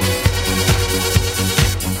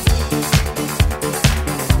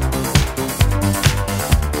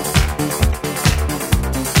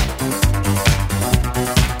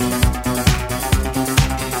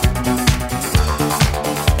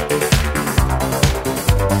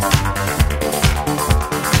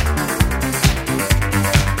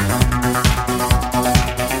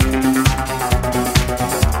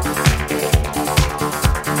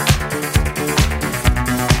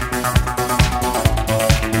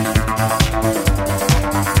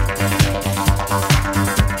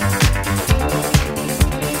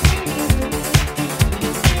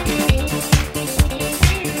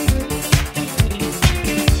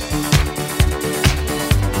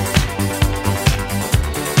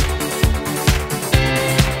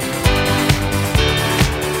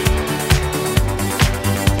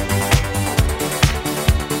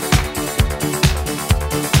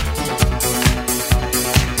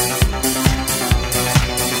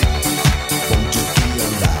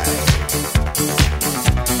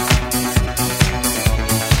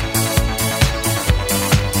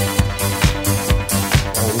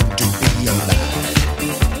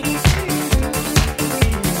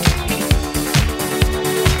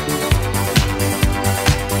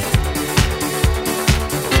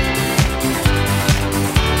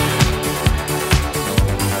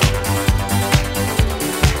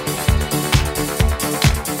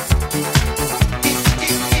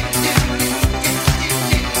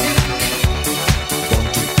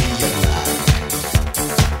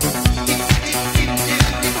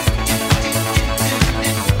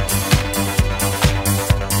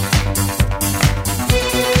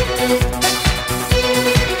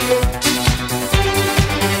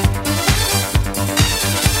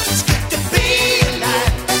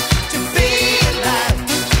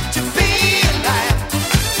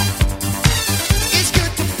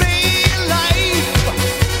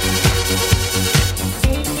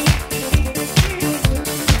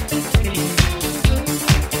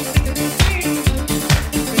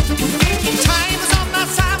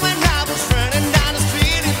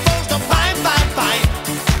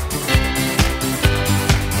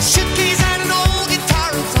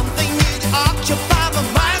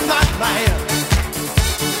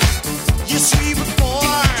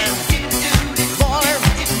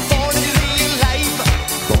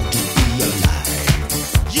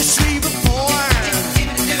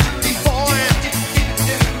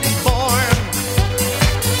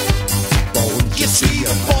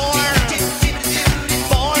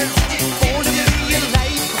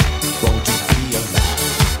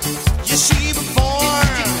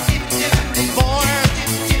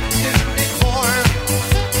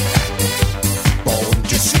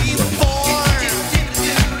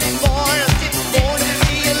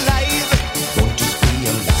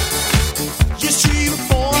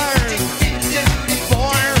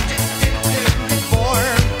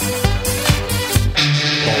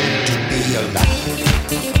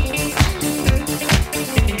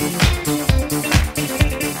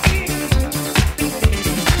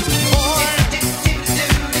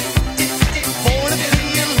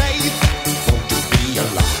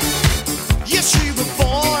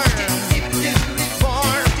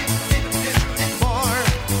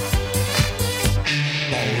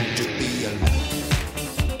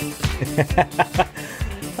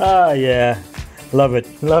 Oh, yeah. Love it.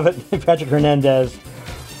 Love it. Patrick Hernandez.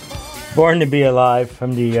 Born to Be Alive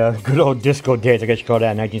from the good old disco days, I guess you call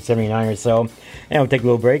that, 1979 or so. And we'll take a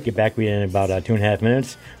little break. Get back with you in about 2.5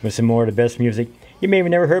 minutes with some more of the best music you may have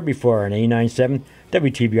never heard before on 89.7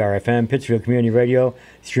 WTBR FM, Pittsfield Community Radio,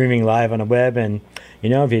 streaming live on the web. And, you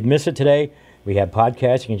know, if you'd missed it today, we have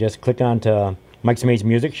podcasts. You can just click on to Mike's Amazing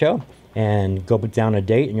Music Show and go put down a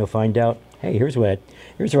date, and you'll find out, hey, here's where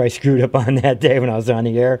I screwed up on that day when I was on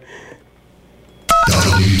the air.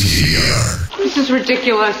 WTBR. This is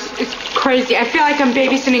ridiculous. It's crazy. I feel like I'm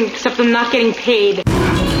babysitting, except I'm not getting paid.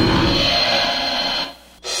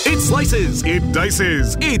 It slices, it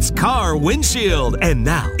dices, it's Car Windshield. And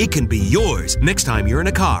now it can be yours. Next time you're in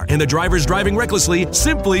a car and the driver's driving recklessly,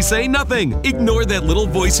 simply say nothing. Ignore that little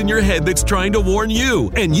voice in your head that's trying to warn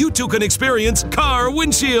you. And you too can experience Car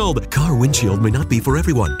Windshield. Car Windshield may not be for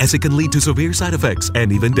everyone, as it can lead to severe side effects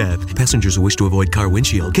and even death. Passengers who wish to avoid Car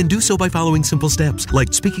Windshield can do so by following simple steps,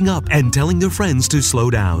 like speaking up and telling their friends to slow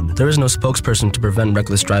down. There is no spokesperson to prevent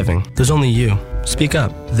reckless driving. There's only you. Speak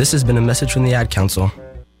up. This has been a message from the Ad Council.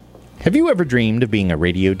 Have you ever dreamed of being a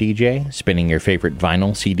radio DJ, spinning your favorite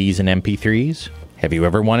vinyl, CDs, and MP3s? Have you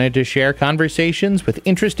ever wanted to share conversations with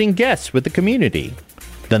interesting guests with the community?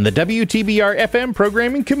 Then the WTBR FM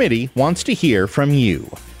Programming Committee wants to hear from you.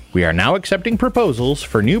 We are now accepting proposals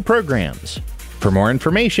for new programs. For more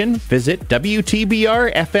information, visit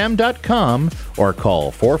WTBRFM.com or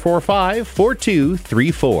call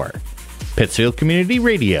 445-4234. Pittsfield Community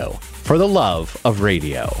Radio, for the love of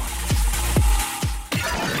radio.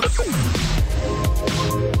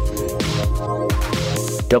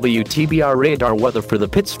 WTBR radar weather for the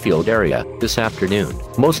Pittsfield area this afternoon.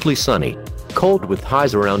 Mostly sunny. Cold with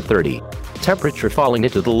highs around 30. Temperature falling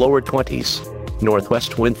into the lower 20s.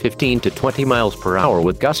 Northwest wind 15 to 20 miles per hour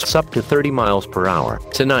with gusts up to 30 miles per hour.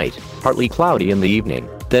 Tonight, partly cloudy in the evening,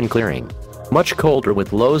 then clearing. Much colder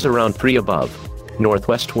with lows around 3 above.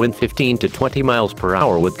 Northwest wind 15 to 20 miles per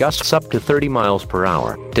hour with gusts up to 30 miles per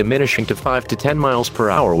hour. Diminishing to 5 to 10 miles per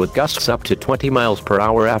hour with gusts up to 20 miles per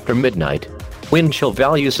hour after midnight. Wind chill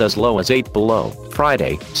values as low as 8 below.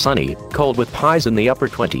 Friday, sunny, cold with highs in the upper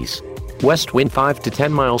 20s. West wind 5 to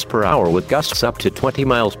 10 miles per hour with gusts up to 20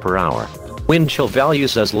 miles per hour. Wind chill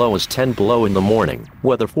values as low as 10 below in the morning.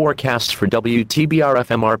 Weather forecasts for WTBR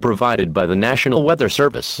FM are provided by the National Weather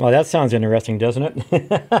Service. Well, that sounds interesting, doesn't it?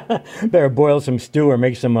 Better boil some stew or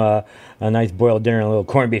make some a nice boiled dinner, a little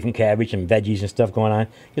corned beef and cabbage and veggies and stuff going on.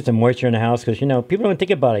 Get some moisture in the house because, people don't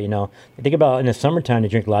think about it, They think about in the summertime to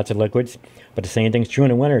drink lots of liquids, but the same thing's true in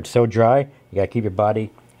the winter. It's so dry. You got to keep your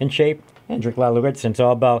body in shape and drink a lot of liquids. And it's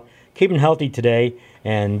all about keeping healthy today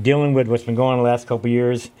and dealing with what's been going on the last couple of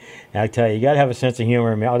years. And I tell you, you got to have a sense of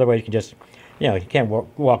humor. I mean, otherwise you can just, you can't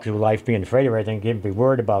walk through life being afraid of everything, be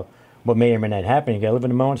worried about what may or may not happen. You got to live in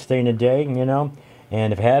the moment, stay in the day,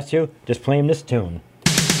 and if it has to, just play him this tune.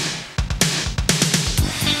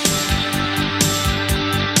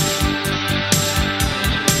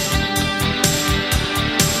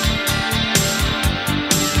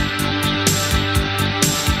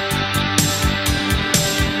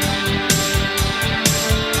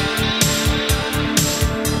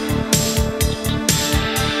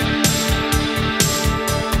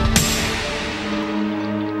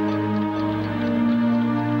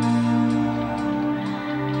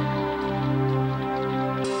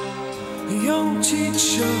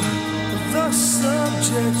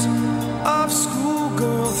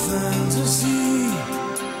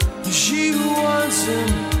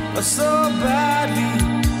 So badly,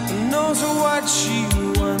 knows what she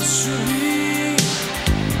wants to be.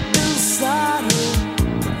 Inside her,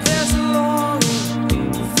 there's a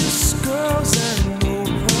longing. This girl's an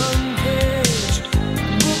open page,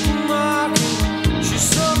 bookmarking. She's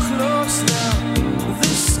so close now.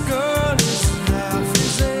 This girl is half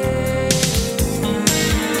his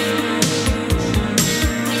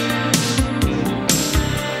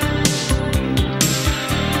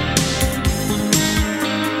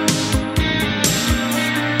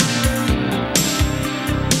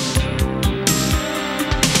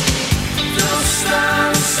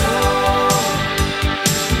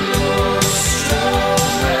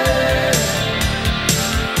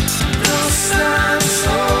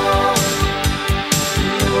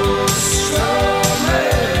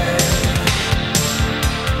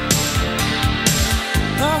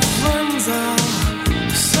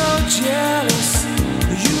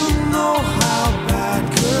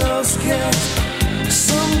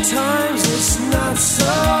Sometimes it's not so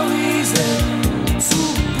easy to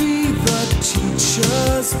be the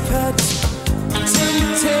teacher's pet.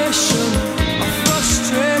 Temptation, a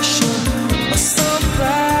frustration, so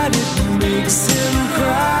bad it makes him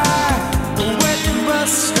cry. The wet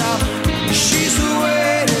bus stop, she's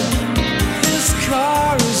waiting. His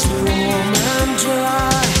car is warm and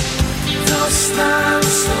dry. Don't stand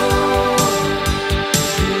so.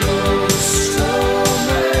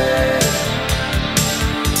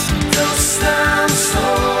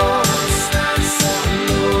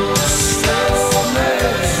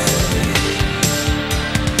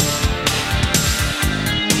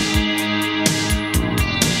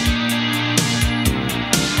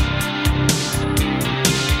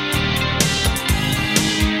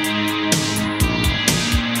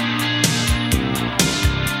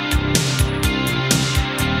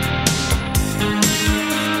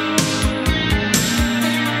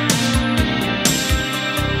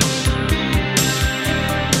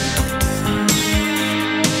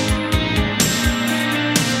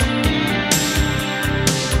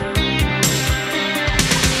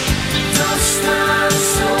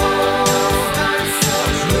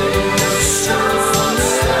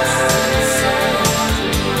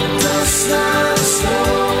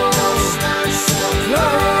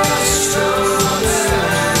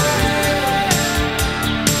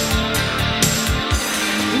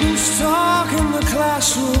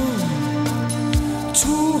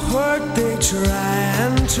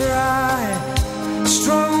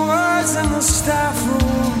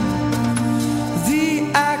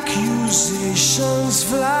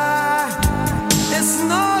 it's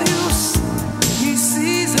no use. He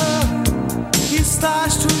sees her, he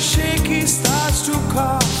starts to shake, he starts to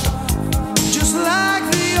cough, just like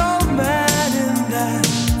the old man in that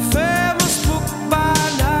famous book by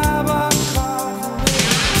Nabokov.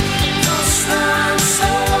 Don't stand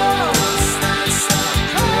so.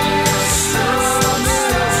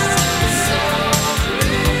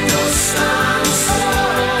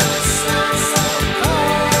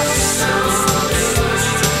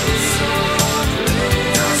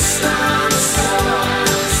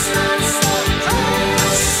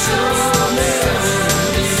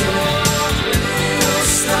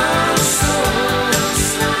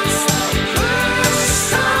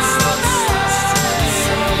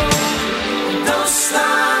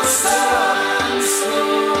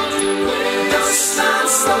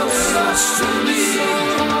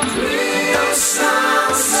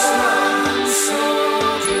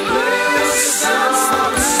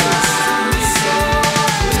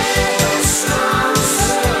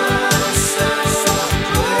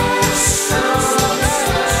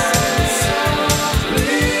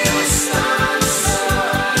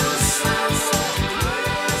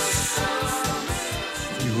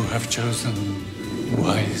 Chosen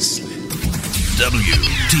wisely.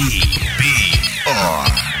 WTBR.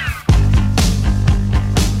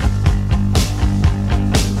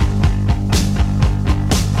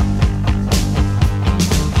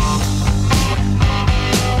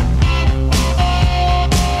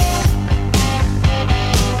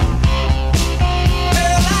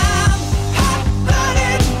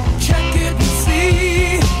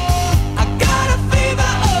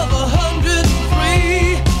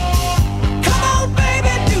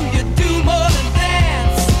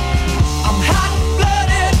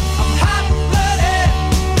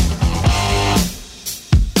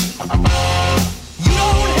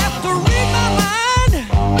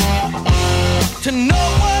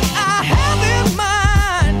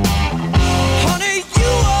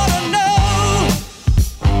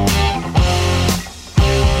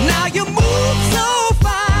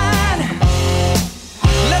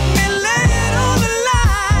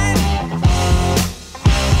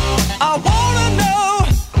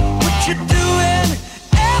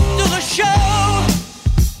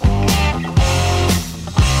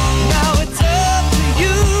 Now it's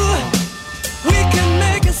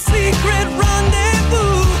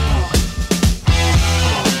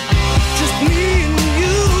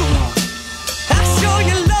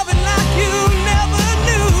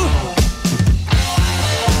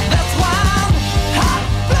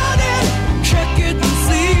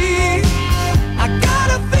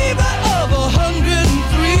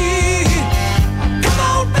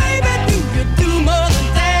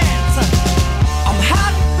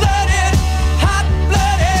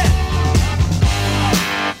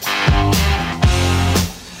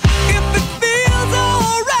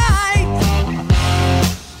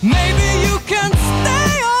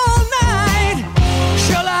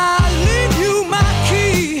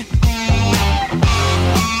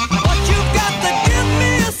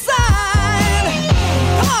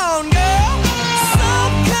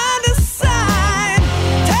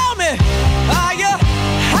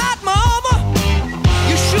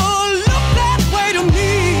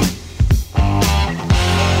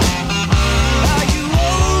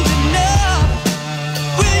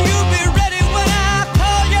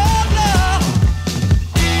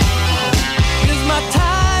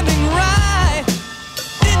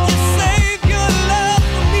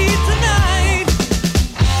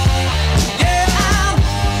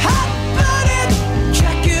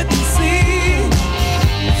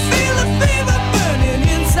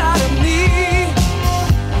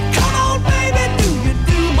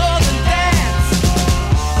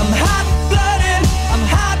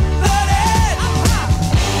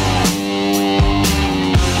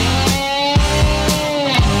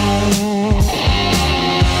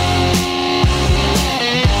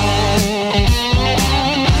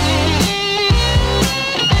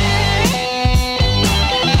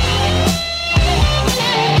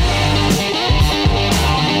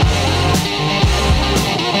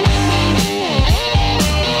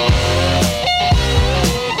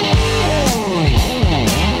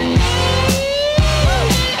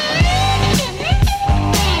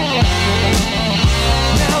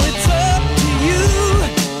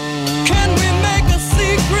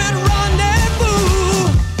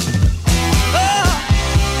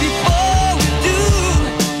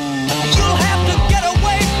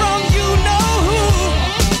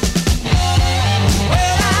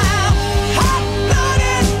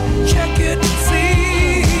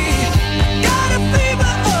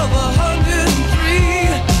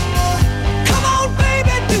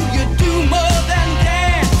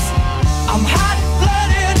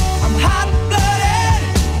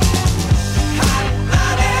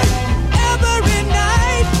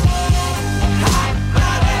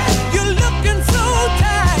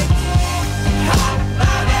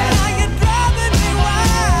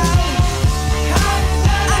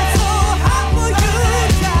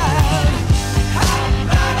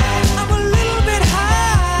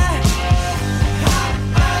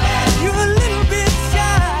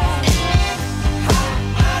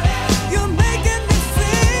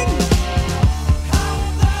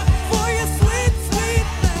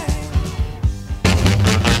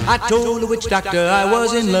I told the witch doctor I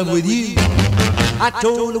was in love with you. I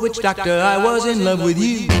told the witch doctor I was in love with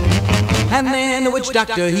you. And then the witch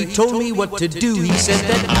doctor, he told me what to do. He said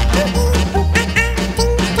that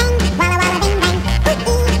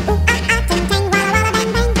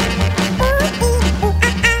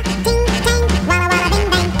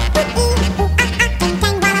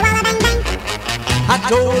I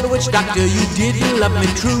told the witch doctor you didn't love me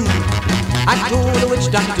true. I told the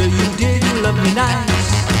witch doctor you didn't love me nice.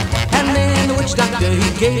 And then the witch doctor, he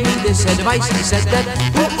gave me this advice. He said that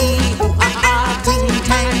ooh-ee, ooh-ah-ah,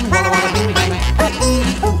 ting-tang, walla-walla, bing-bang. Ooh-ee,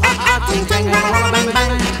 ooh-ah-ah, ting-tang, walla-walla,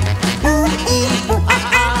 bang-bang. Ooh-ee,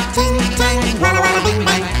 ooh-ah-ah, ting-tang, walla-walla,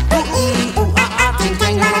 bing-bang. Ooh-ee, ooh-ah-ah,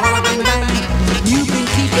 ting-tang, walla-walla, bang-bang. You've been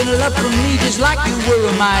keeping love from me just like you were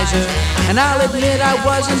a miser. And I'll admit I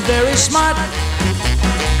wasn't very smart.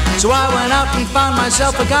 So I went out and found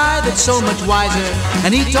myself a guy that's so much wiser.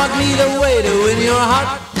 And he taught me the way to win your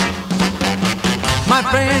heart. My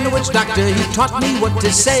friend the witch doctor, he taught me what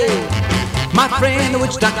to say. My friend the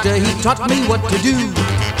witch doctor, he taught me what to do.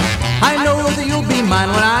 I know that you'll be mine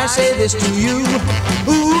when I say this to you.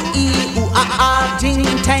 Ooh-ee, ooh-ah-ah,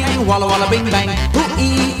 ting-tang, walla-walla, bing-bang.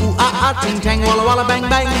 Ooh-ee, ooh-ah-ah, ting-tang, walla-walla,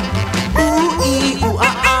 bang-bang. Ooh-ee,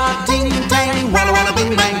 ooh-ah-ah, ting-tang, walla-walla,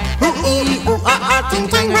 bing-bang. Ooh-ee, ooh-ah-ah,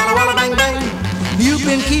 ting-tang, walla-walla, bang-bang. You've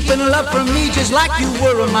been keeping love from me just like you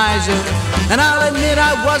were a miser. And I'll admit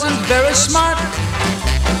I wasn't very smart.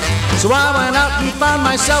 So I went out and found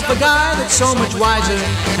myself a guy that's so much wiser.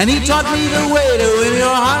 And he taught me the way to win your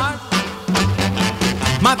heart.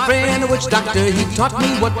 My friend the witch doctor, he taught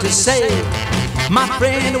me what to say. My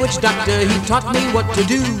friend the witch doctor, he taught me what to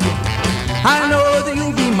do. I know that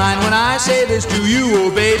you'll be mine when I say this to you, oh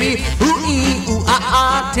baby. Ooh-ee,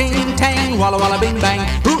 ooh-ah-ah, ting-tang, walla-walla, bing-bang.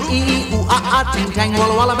 Ooh-ee, ooh-ah-ah, ting-tang,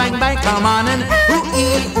 walla-walla, bang-bang. Come on and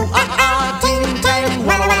ooh-ee, ooh-ah-ah, ting-tang,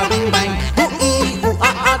 walla-walla, bing-bang. Ooh-ee,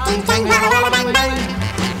 ooh-ah-ah, ting-tang, walla-walla, bang-bang.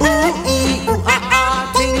 Ooh-ee, ooh-ah-ah,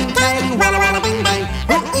 ting-tang, walla-walla, bing-bang.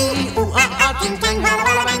 Ooh-ee, ooh-ah-ah, ting-tang,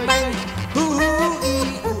 walla-walla, bang-bang.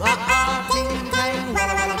 Ooh-ee, ooh-ah-ah, ting-tang,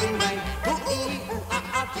 walla-walla, bing-bang. Ooh-ee,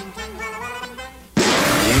 ooh-ah-ah, ting-tang, walla-walla, bang-bang.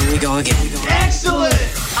 Here we go again. Excellent!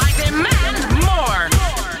 I demand more!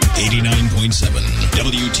 89.7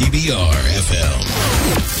 WTBR FM.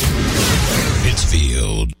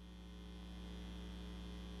 Pittsfield.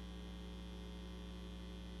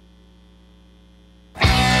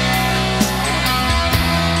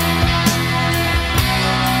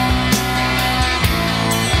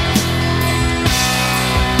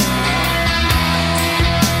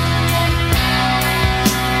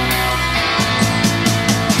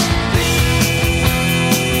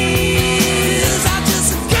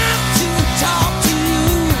 Talk to you.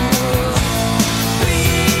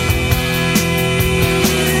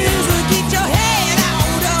 Please.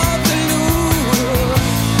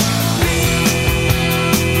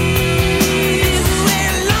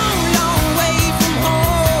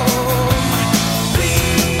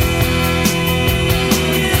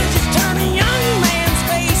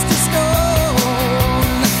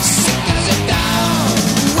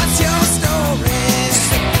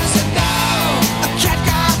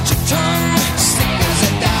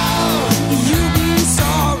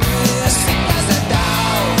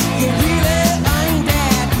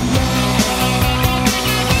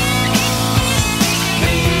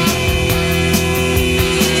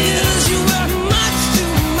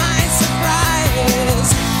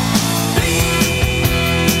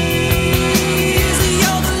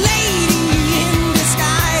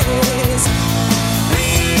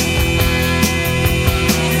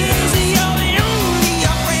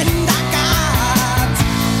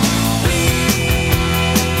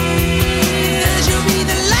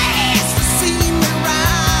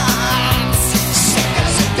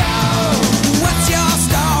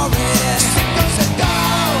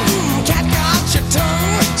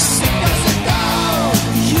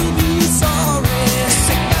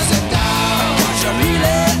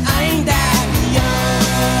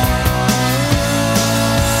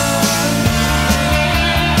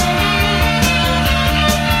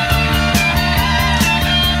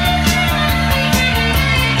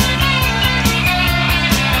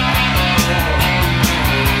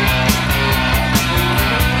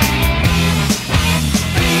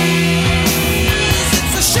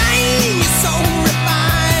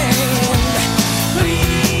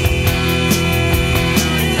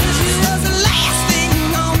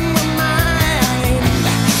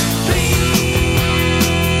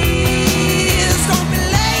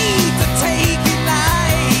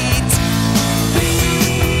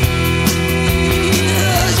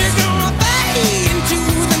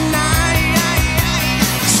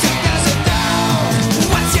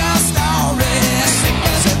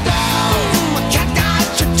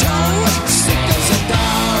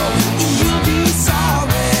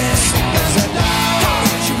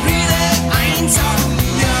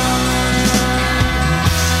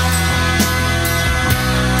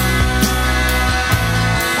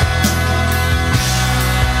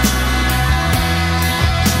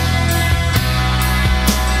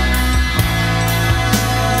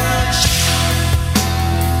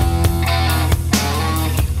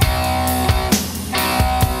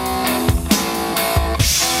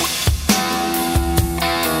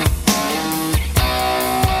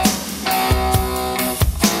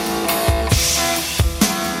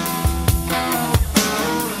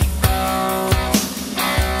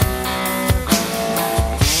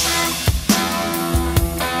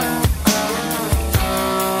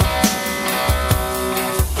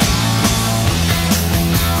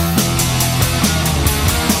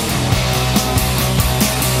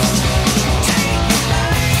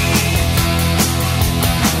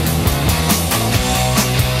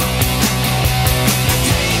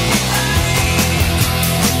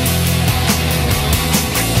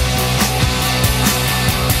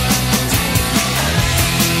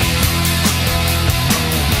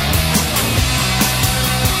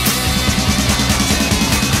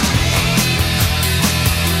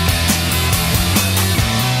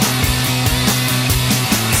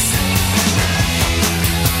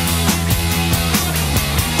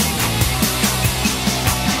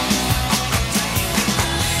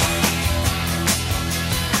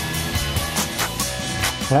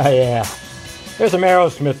 Oh, yeah. There's some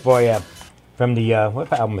Aerosmith for you from the,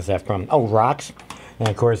 what album is that from? Oh, Rocks. And,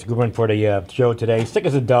 of course, good one for the show today. Sick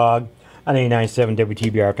as a Dog on 89.7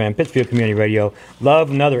 WTBR FM, Pittsfield Community Radio.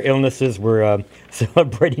 Love and other illnesses. We're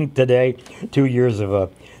celebrating today 2 years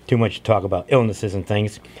of too much to talk about illnesses and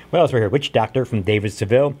things. What else we're here? Witch Doctor from David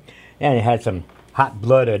Seville. And it had some Hot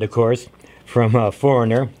Blooded, of course, from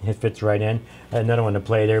Foreigner. It fits right in. Another one to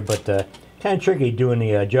play there, but kind of tricky doing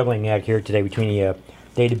the juggling act here today between the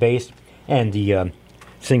database and the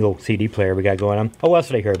single CD player we got going on. Oh, what else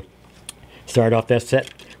did I hear? Start off that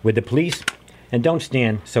set with The Police and Don't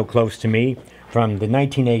Stand So Close to Me from the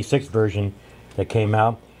 1986 version that came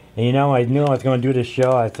out. And you know, I knew I was going to do this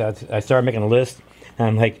show. I started making a list, and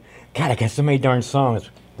I'm like, God, I got so many darn songs.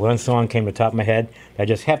 One song came to the top of my head that I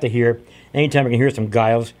just have to hear. Anytime I can hear some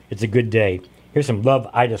Giles, it's a good day. Here's some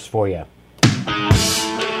Love-itis for you.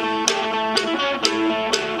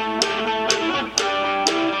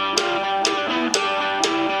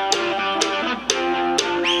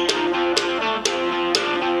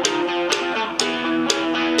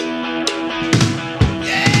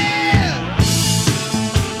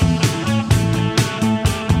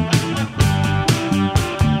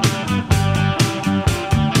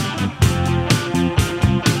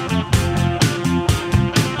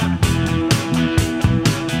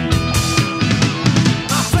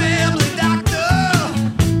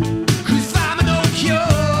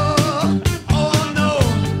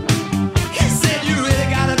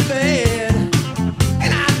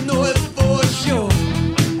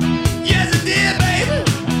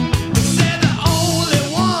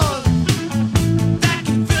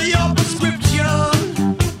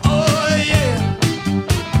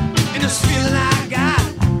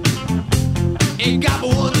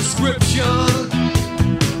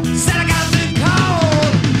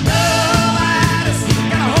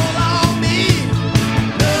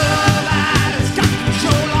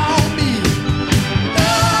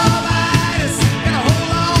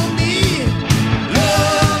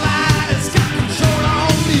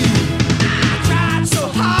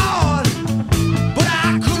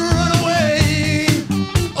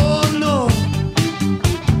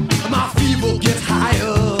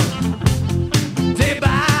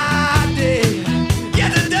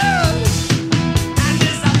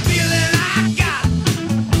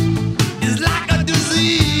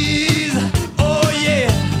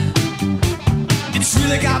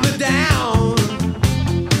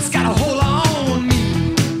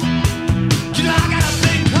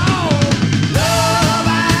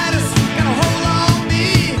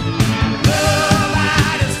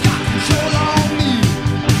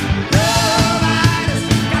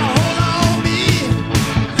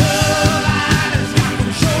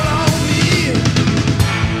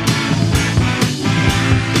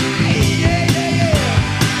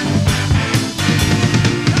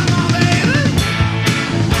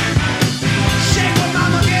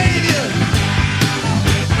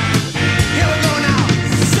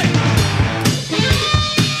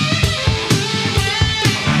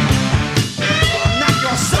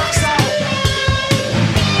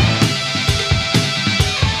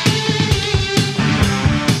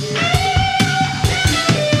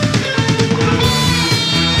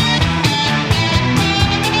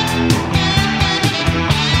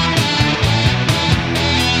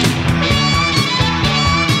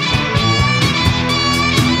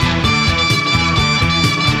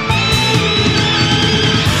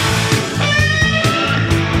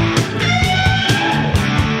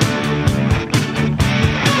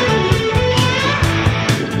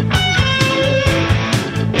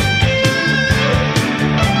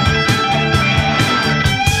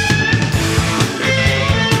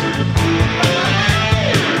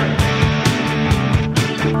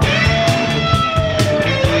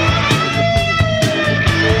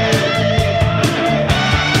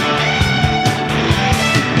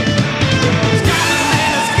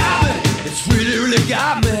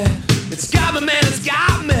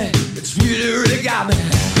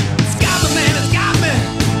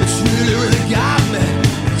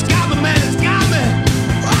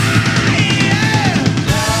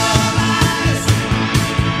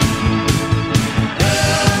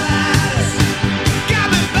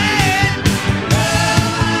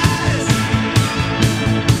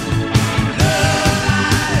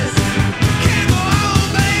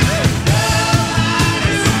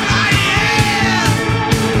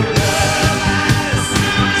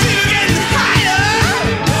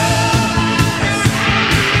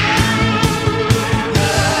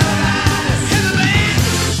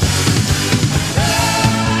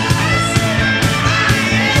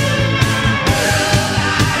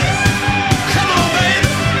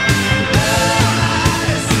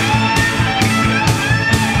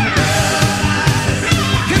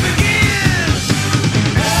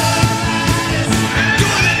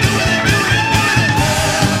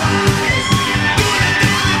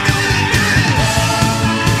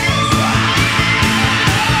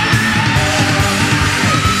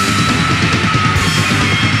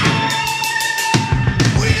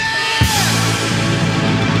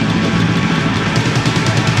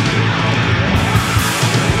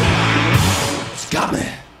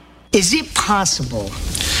 Is it possible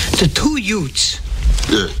the two Utes...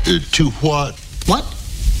 Two what? What?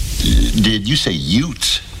 Did you say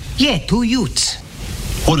Utes? Yeah, two Utes.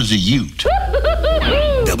 What is a Ute?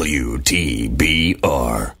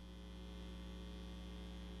 WTBR.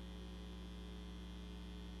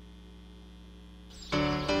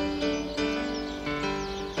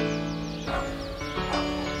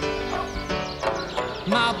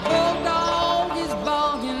 My bulldog is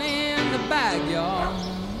barking in the backyard,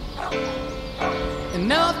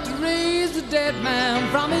 enough to raise the dead man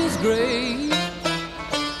from his grave.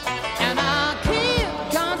 And I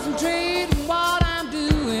can't concentrate on what I'm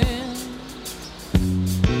doing.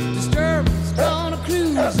 Disturbance gonna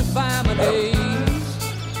crucify my days.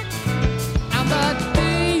 And the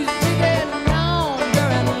days they get longer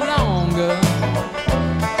and longer.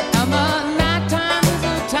 And the nighttime is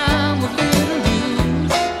a time with little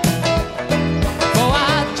use. For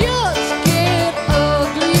I just get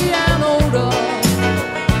ugly and older.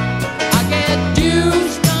 I get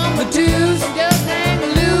juice number two, so just hang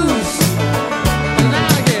loose. And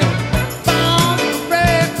I get bombed for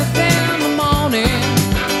breakfast in the morning.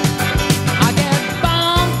 I get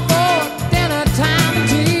bombed for dinner time and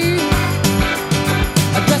tea.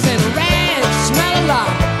 I dress in rags, smell a lot,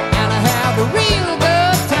 and I have a real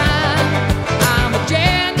good time. I'm a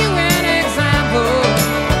genuine example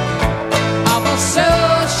of a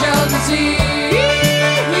social disease.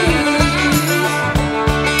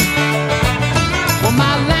 Well,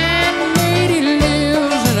 my landlady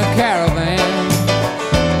lives in a caravan.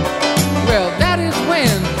 Well, that is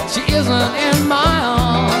when she isn't in my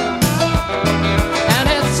arms. And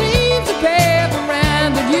it seems to pay the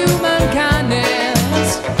rent of human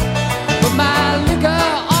kindness. But my liquor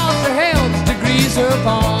also helps to grease her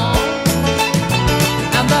palm.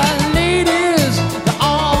 And the ladies, they're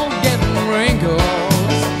all getting wrinkles.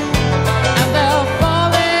 And they're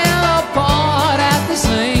falling apart at the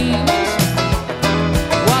seams.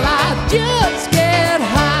 While I just get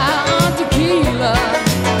high on tequila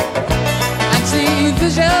and see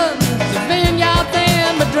visions of vineyards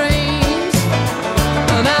in my dreams.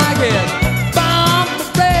 And I get bombed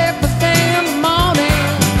for breakfast in the morning.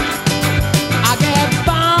 I get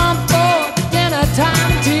bombed for dinner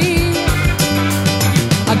time tea.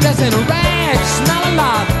 I dress in rags, smell a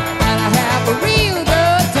lot, and I have a real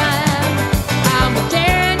good time. I'm a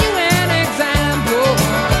genuine example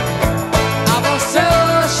of a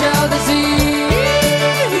social disease.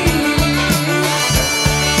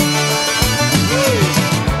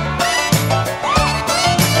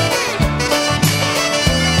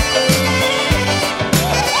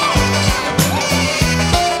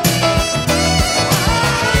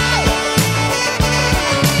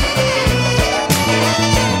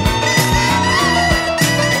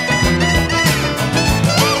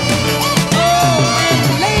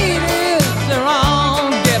 Ladies, they're all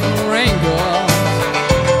getting wrinkles,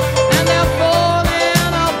 and they're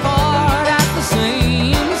falling apart at the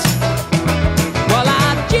seams. Well, I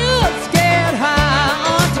just get high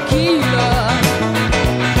on tequila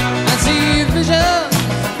and see visions of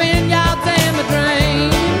vineyards in my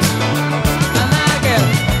dreams. And I get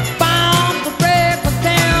bombed for breakfast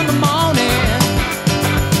in the morning.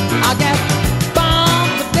 I get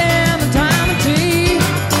bombed for dinner time and tea.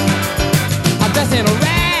 I dress in a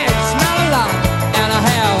rag, smell a lot, and I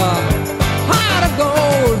have a heart of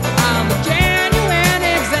gold. I'm a genuine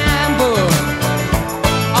example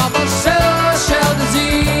of a social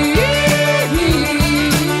disease.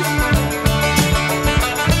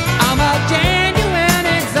 I'm a genuine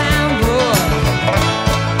example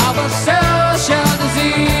of a social disease.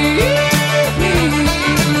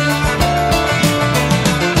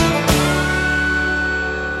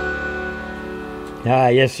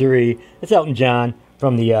 Yes, sirree. It's Elton John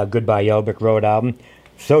from the Goodbye Yellow Brick Road album.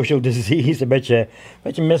 Social Disease. I bet you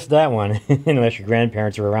missed that one, unless your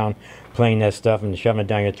grandparents were around playing that stuff and shoving it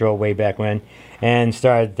down your throat way back when. And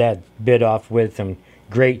started that bit off with some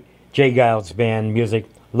great Jay Giles Band music,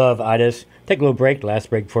 Love Itis. Take a little break, last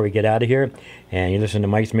break before we get out of here. And you listen to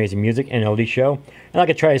Mike's Amazing Music and Oldie Show. And like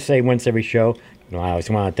I try to say once every show, I always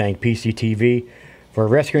want to thank PCTV for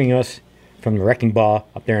rescuing us from the wrecking ball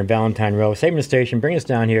up there in Valentine Row, saving the station, bring us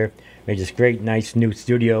down here, made this great, nice new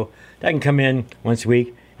studio that I can come in once a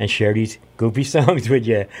week and share these goofy songs with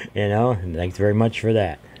you, and thanks very much for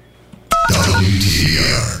that.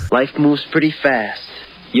 Life moves pretty fast.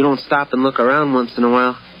 You don't stop and look around once in a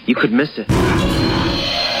while, you could miss it.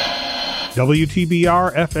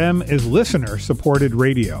 WTBR-FM is listener-supported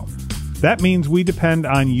radio. That means we depend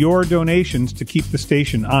on your donations to keep the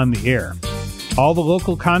station on the air. All the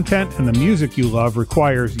local content and the music you love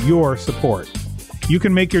requires your support. You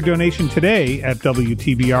can make your donation today at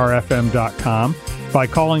WTBRFM.com by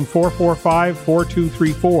calling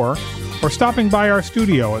 445-4234 or stopping by our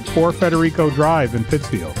studio at 4 Federico Drive in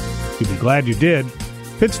Pittsfield. You'll be glad you did.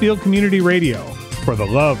 Pittsfield Community Radio, for the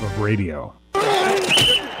love of radio.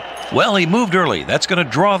 Well, he moved early. That's going to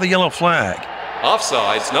draw the yellow flag.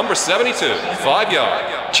 Offsides, number 72, 5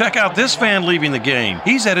 yard. Check out this fan leaving the game.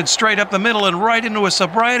 He's headed straight up the middle and right into a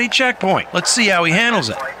sobriety checkpoint. Let's see how he handles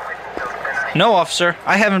it. No, officer.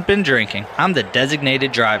 I haven't been drinking. I'm the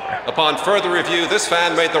designated driver. Upon further review, this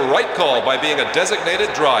fan made the right call by being a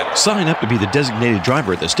designated driver. Sign up to be the designated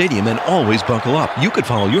driver at the stadium and always buckle up. You could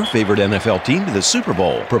follow your favorite NFL team to the Super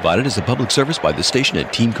Bowl. Provided as a public service by the station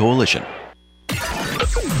and Team Coalition.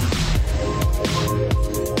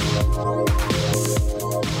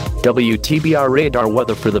 WTBR radar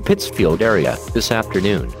weather for the Pittsfield area this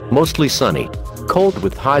afternoon. Mostly sunny. Cold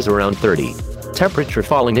with highs around 30. Temperature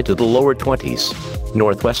falling into the lower 20s.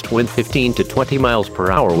 Northwest wind 15 to 20 miles per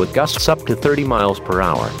hour with gusts up to 30 miles per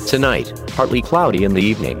hour. Tonight, partly cloudy in the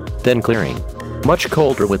evening, then clearing. Much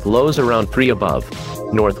colder with lows around 3 above.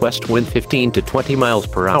 Northwest wind 15 to 20 miles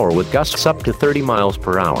per hour with gusts up to 30 miles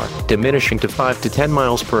per hour. Diminishing to 5 to 10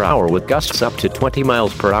 miles per hour with gusts up to 20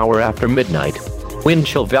 miles per hour after midnight. Wind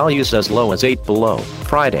chill values as low as 8 below.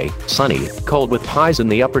 Friday, sunny, cold with highs in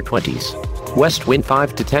the upper 20s. West wind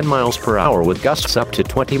 5 to 10 miles per hour with gusts up to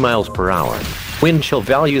 20 miles per hour. Wind chill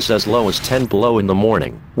values as low as 10 below in the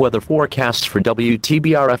morning. Weather forecasts for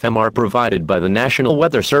WTBR-FM are provided by the National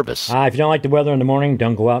Weather Service. If you don't like the weather in the morning,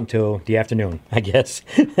 don't go out until the afternoon, I guess.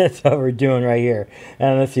 That's what we're doing right here.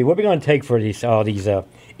 And let's see, what are we going to take for all these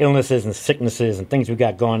illnesses and sicknesses and things we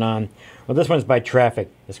got going on? Well, this one's by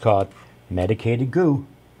Traffic. It's called Medicated Goo.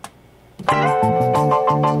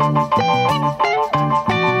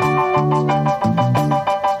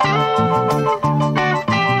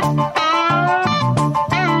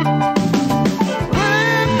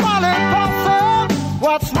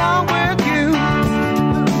 What's wrong with you?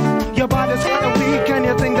 Your body's kind of weak and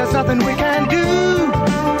you think there's nothing we can do.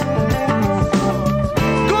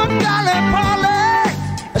 Good golly, Polly,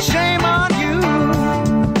 shame on you.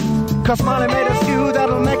 'Cause Molly made a stew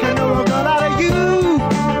that'll make you know a girl out of you.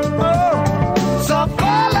 Oh, so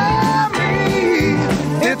follow me.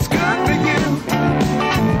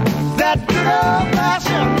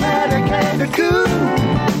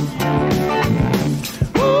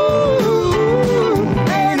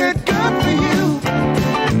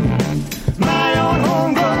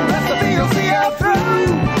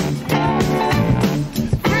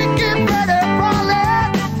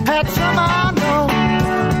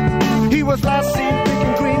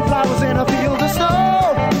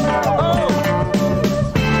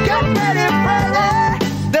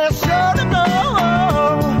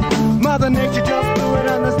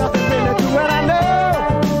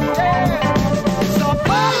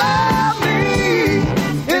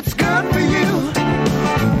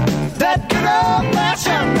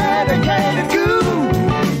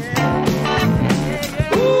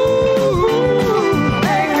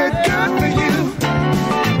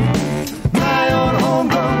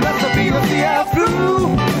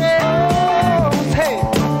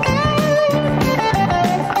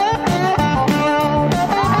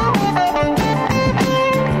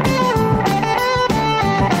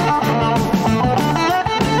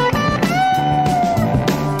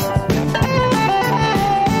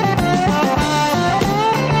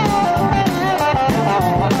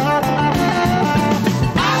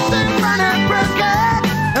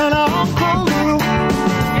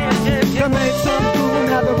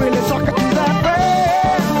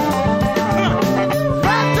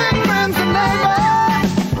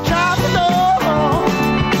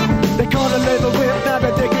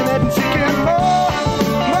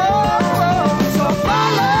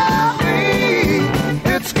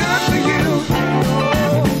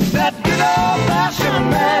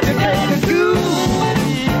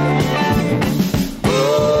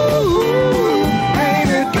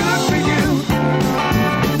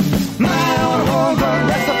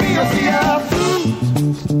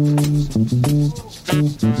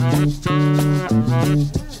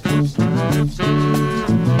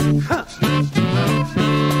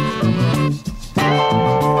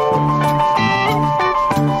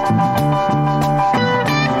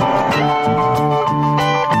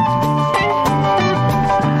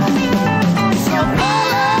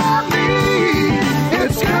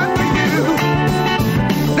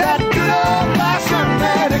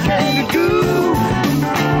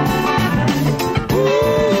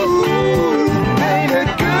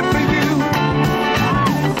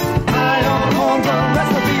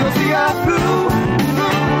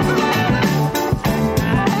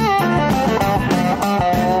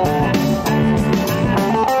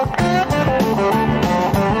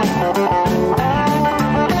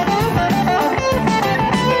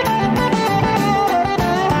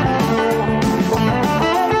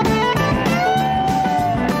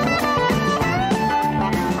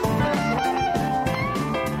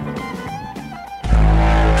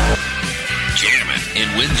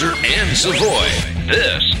 Windsor and Savoy.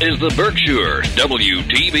 This is the Berkshire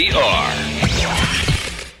WTBR.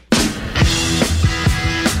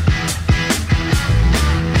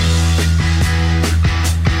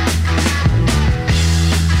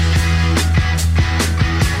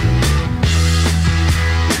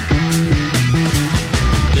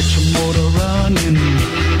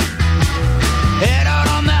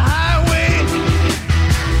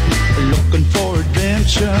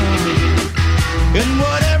 And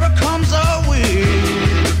whatever comes our way,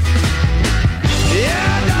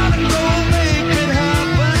 yeah, darling, go make it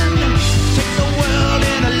happen. Take the world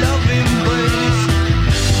in a loving embrace.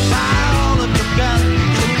 Fire all of your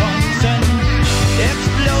guns at once and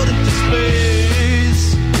explode into space.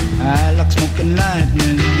 I like smoke and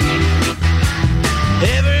lightning,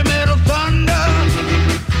 heavy metal thunder,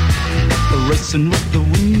 racing with the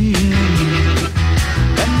wind,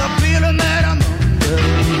 and the feeling that I'm under.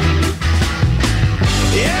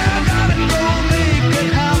 Yeah, gotta go make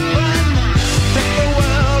it happen. Take the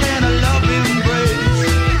world in a loving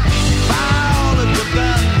embrace. Fire all of your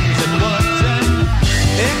guns at once and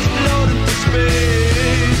explode into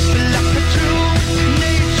space. Like a true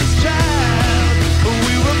nature's child,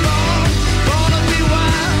 we were born to be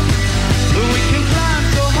wild. We can climb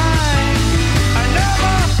so high, I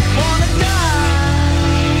never wanna die.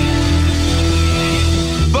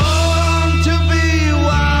 Born to be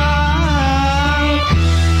wild.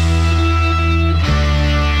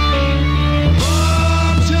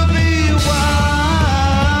 Born to be wild.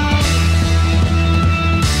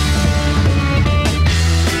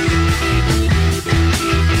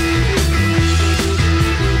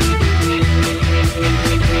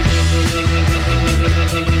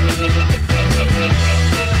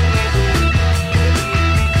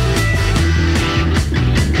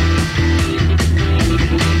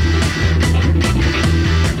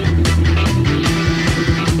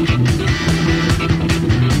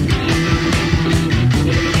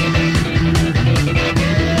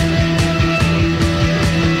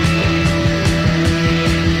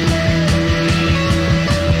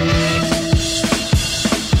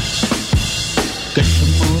 Get your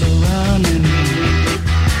motor running.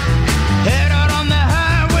 Head out on the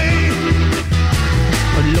highway.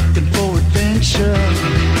 We're looking for adventure.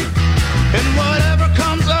 And whatever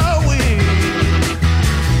comes our way.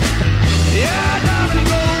 Yeah, darling,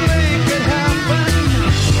 go make it happen.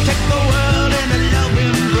 Take the world in a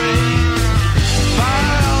loving embrace.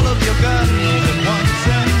 Fire all of your guns at once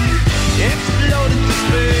and explode into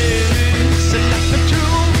space. Like a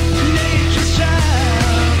true nature's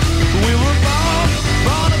child, we were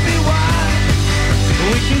born to be wild.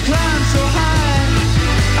 We can climb so high,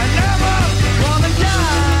 I never wanna die.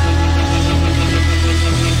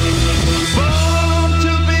 Born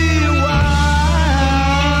to be wild.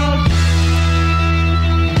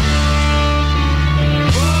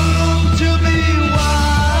 Born to be wild.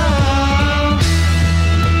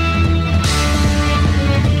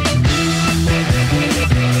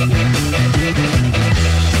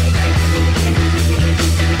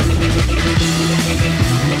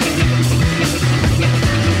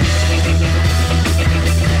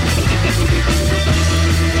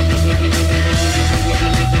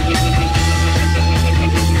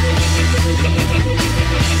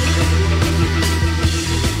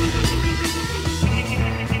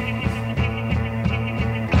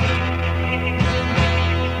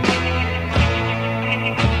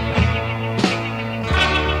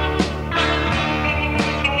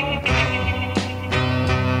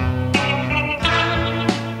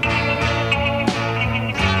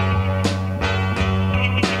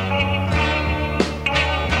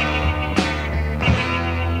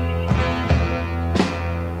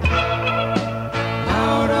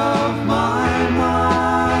 Out of my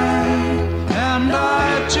mind, and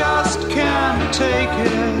I just can't take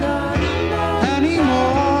it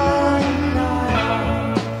anymore.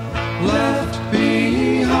 Left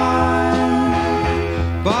behind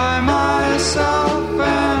by myself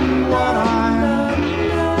and what I'm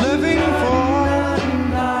living for.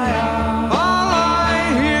 All I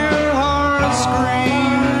hear are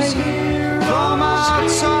screams from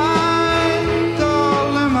outside the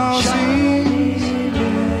limousines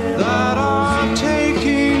that are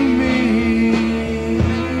taking me.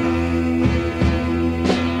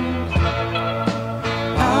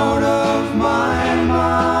 Out of my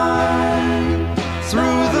mind,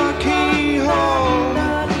 through the keyhole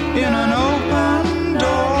in an open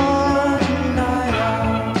door.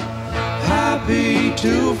 Happy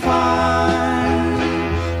to find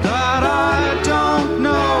that I don't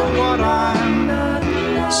know what I'm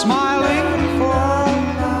smiling for.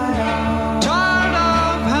 Tired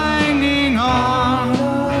of hanging on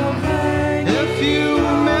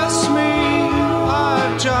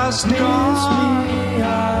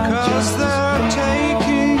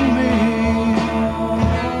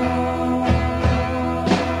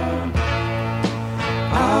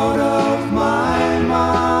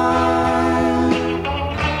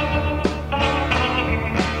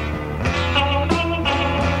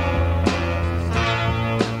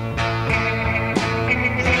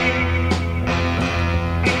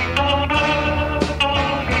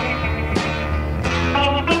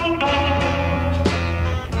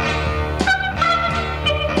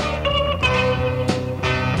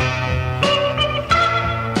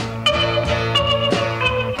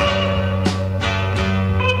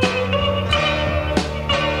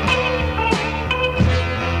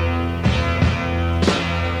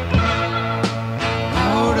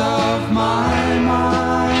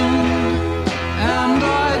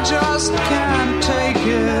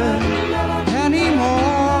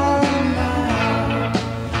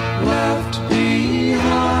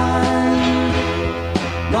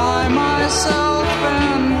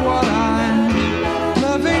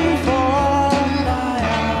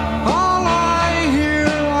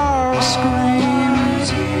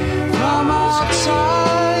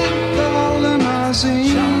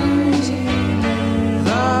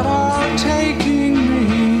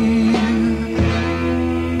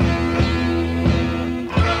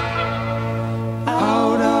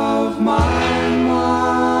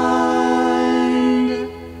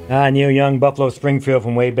Neil Young, Buffalo Springfield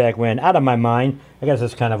from way back when. Out of My Mind. I guess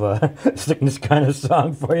it's kind of a sickness kind of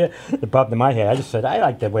song for you. It popped in my head. I just said, I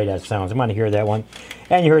like the way that sounds. I want to hear that one.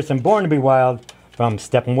 And you heard some Born to Be Wild from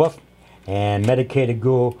Steppenwolf and Medicated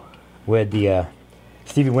Ghoul with the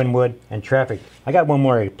Stevie Winwood and Traffic. I got one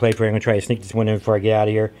more to play for you. I'm going to try to sneak this one in before I get out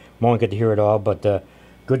of here. Won't get to hear it all, but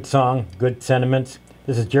good song, good sentiments.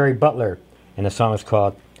 This is Jerry Butler, and the song is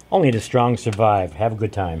called Only the Strong Survive. Have a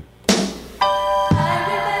good time.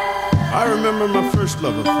 I remember my first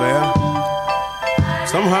love affair.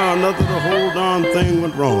 Somehow or another, the whole darn thing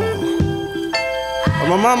went wrong. But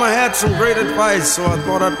my mama had some great advice, so I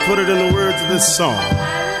thought I'd put it in the words of this song.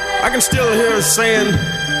 I can still hear her saying,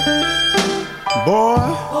 boy,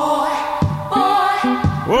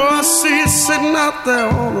 I see you sitting out there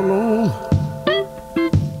all alone,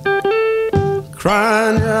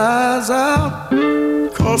 crying your eyes out,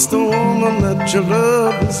 'cause the woman that you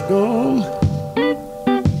love is gone.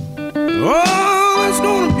 Oh, there's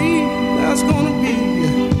gonna be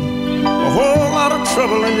a whole lot of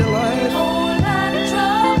trouble in your life.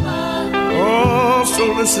 Oh,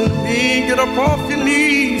 so listen to me, get up off your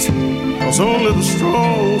knees, 'cause only the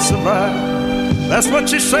strong survive. That's what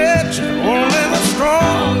she said, only the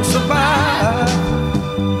strong survive.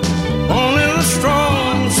 Only the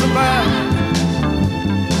strong survive.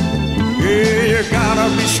 Yeah, you gotta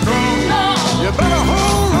be strong. You better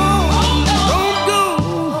hold on.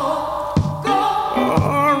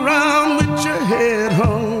 Head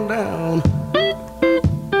hung down.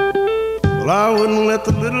 Well, I wouldn't let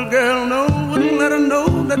the little girl know, wouldn't let her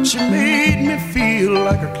know that she made me feel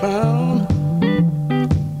like a clown.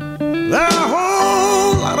 There are a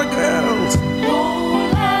whole lot of girls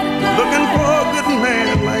looking for a good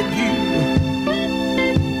man like you.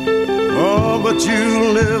 Oh, but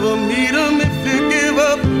you'll never meet him if you give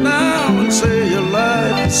up now and say your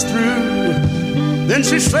life is through. Then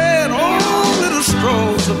she said, only the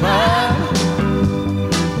strong survive.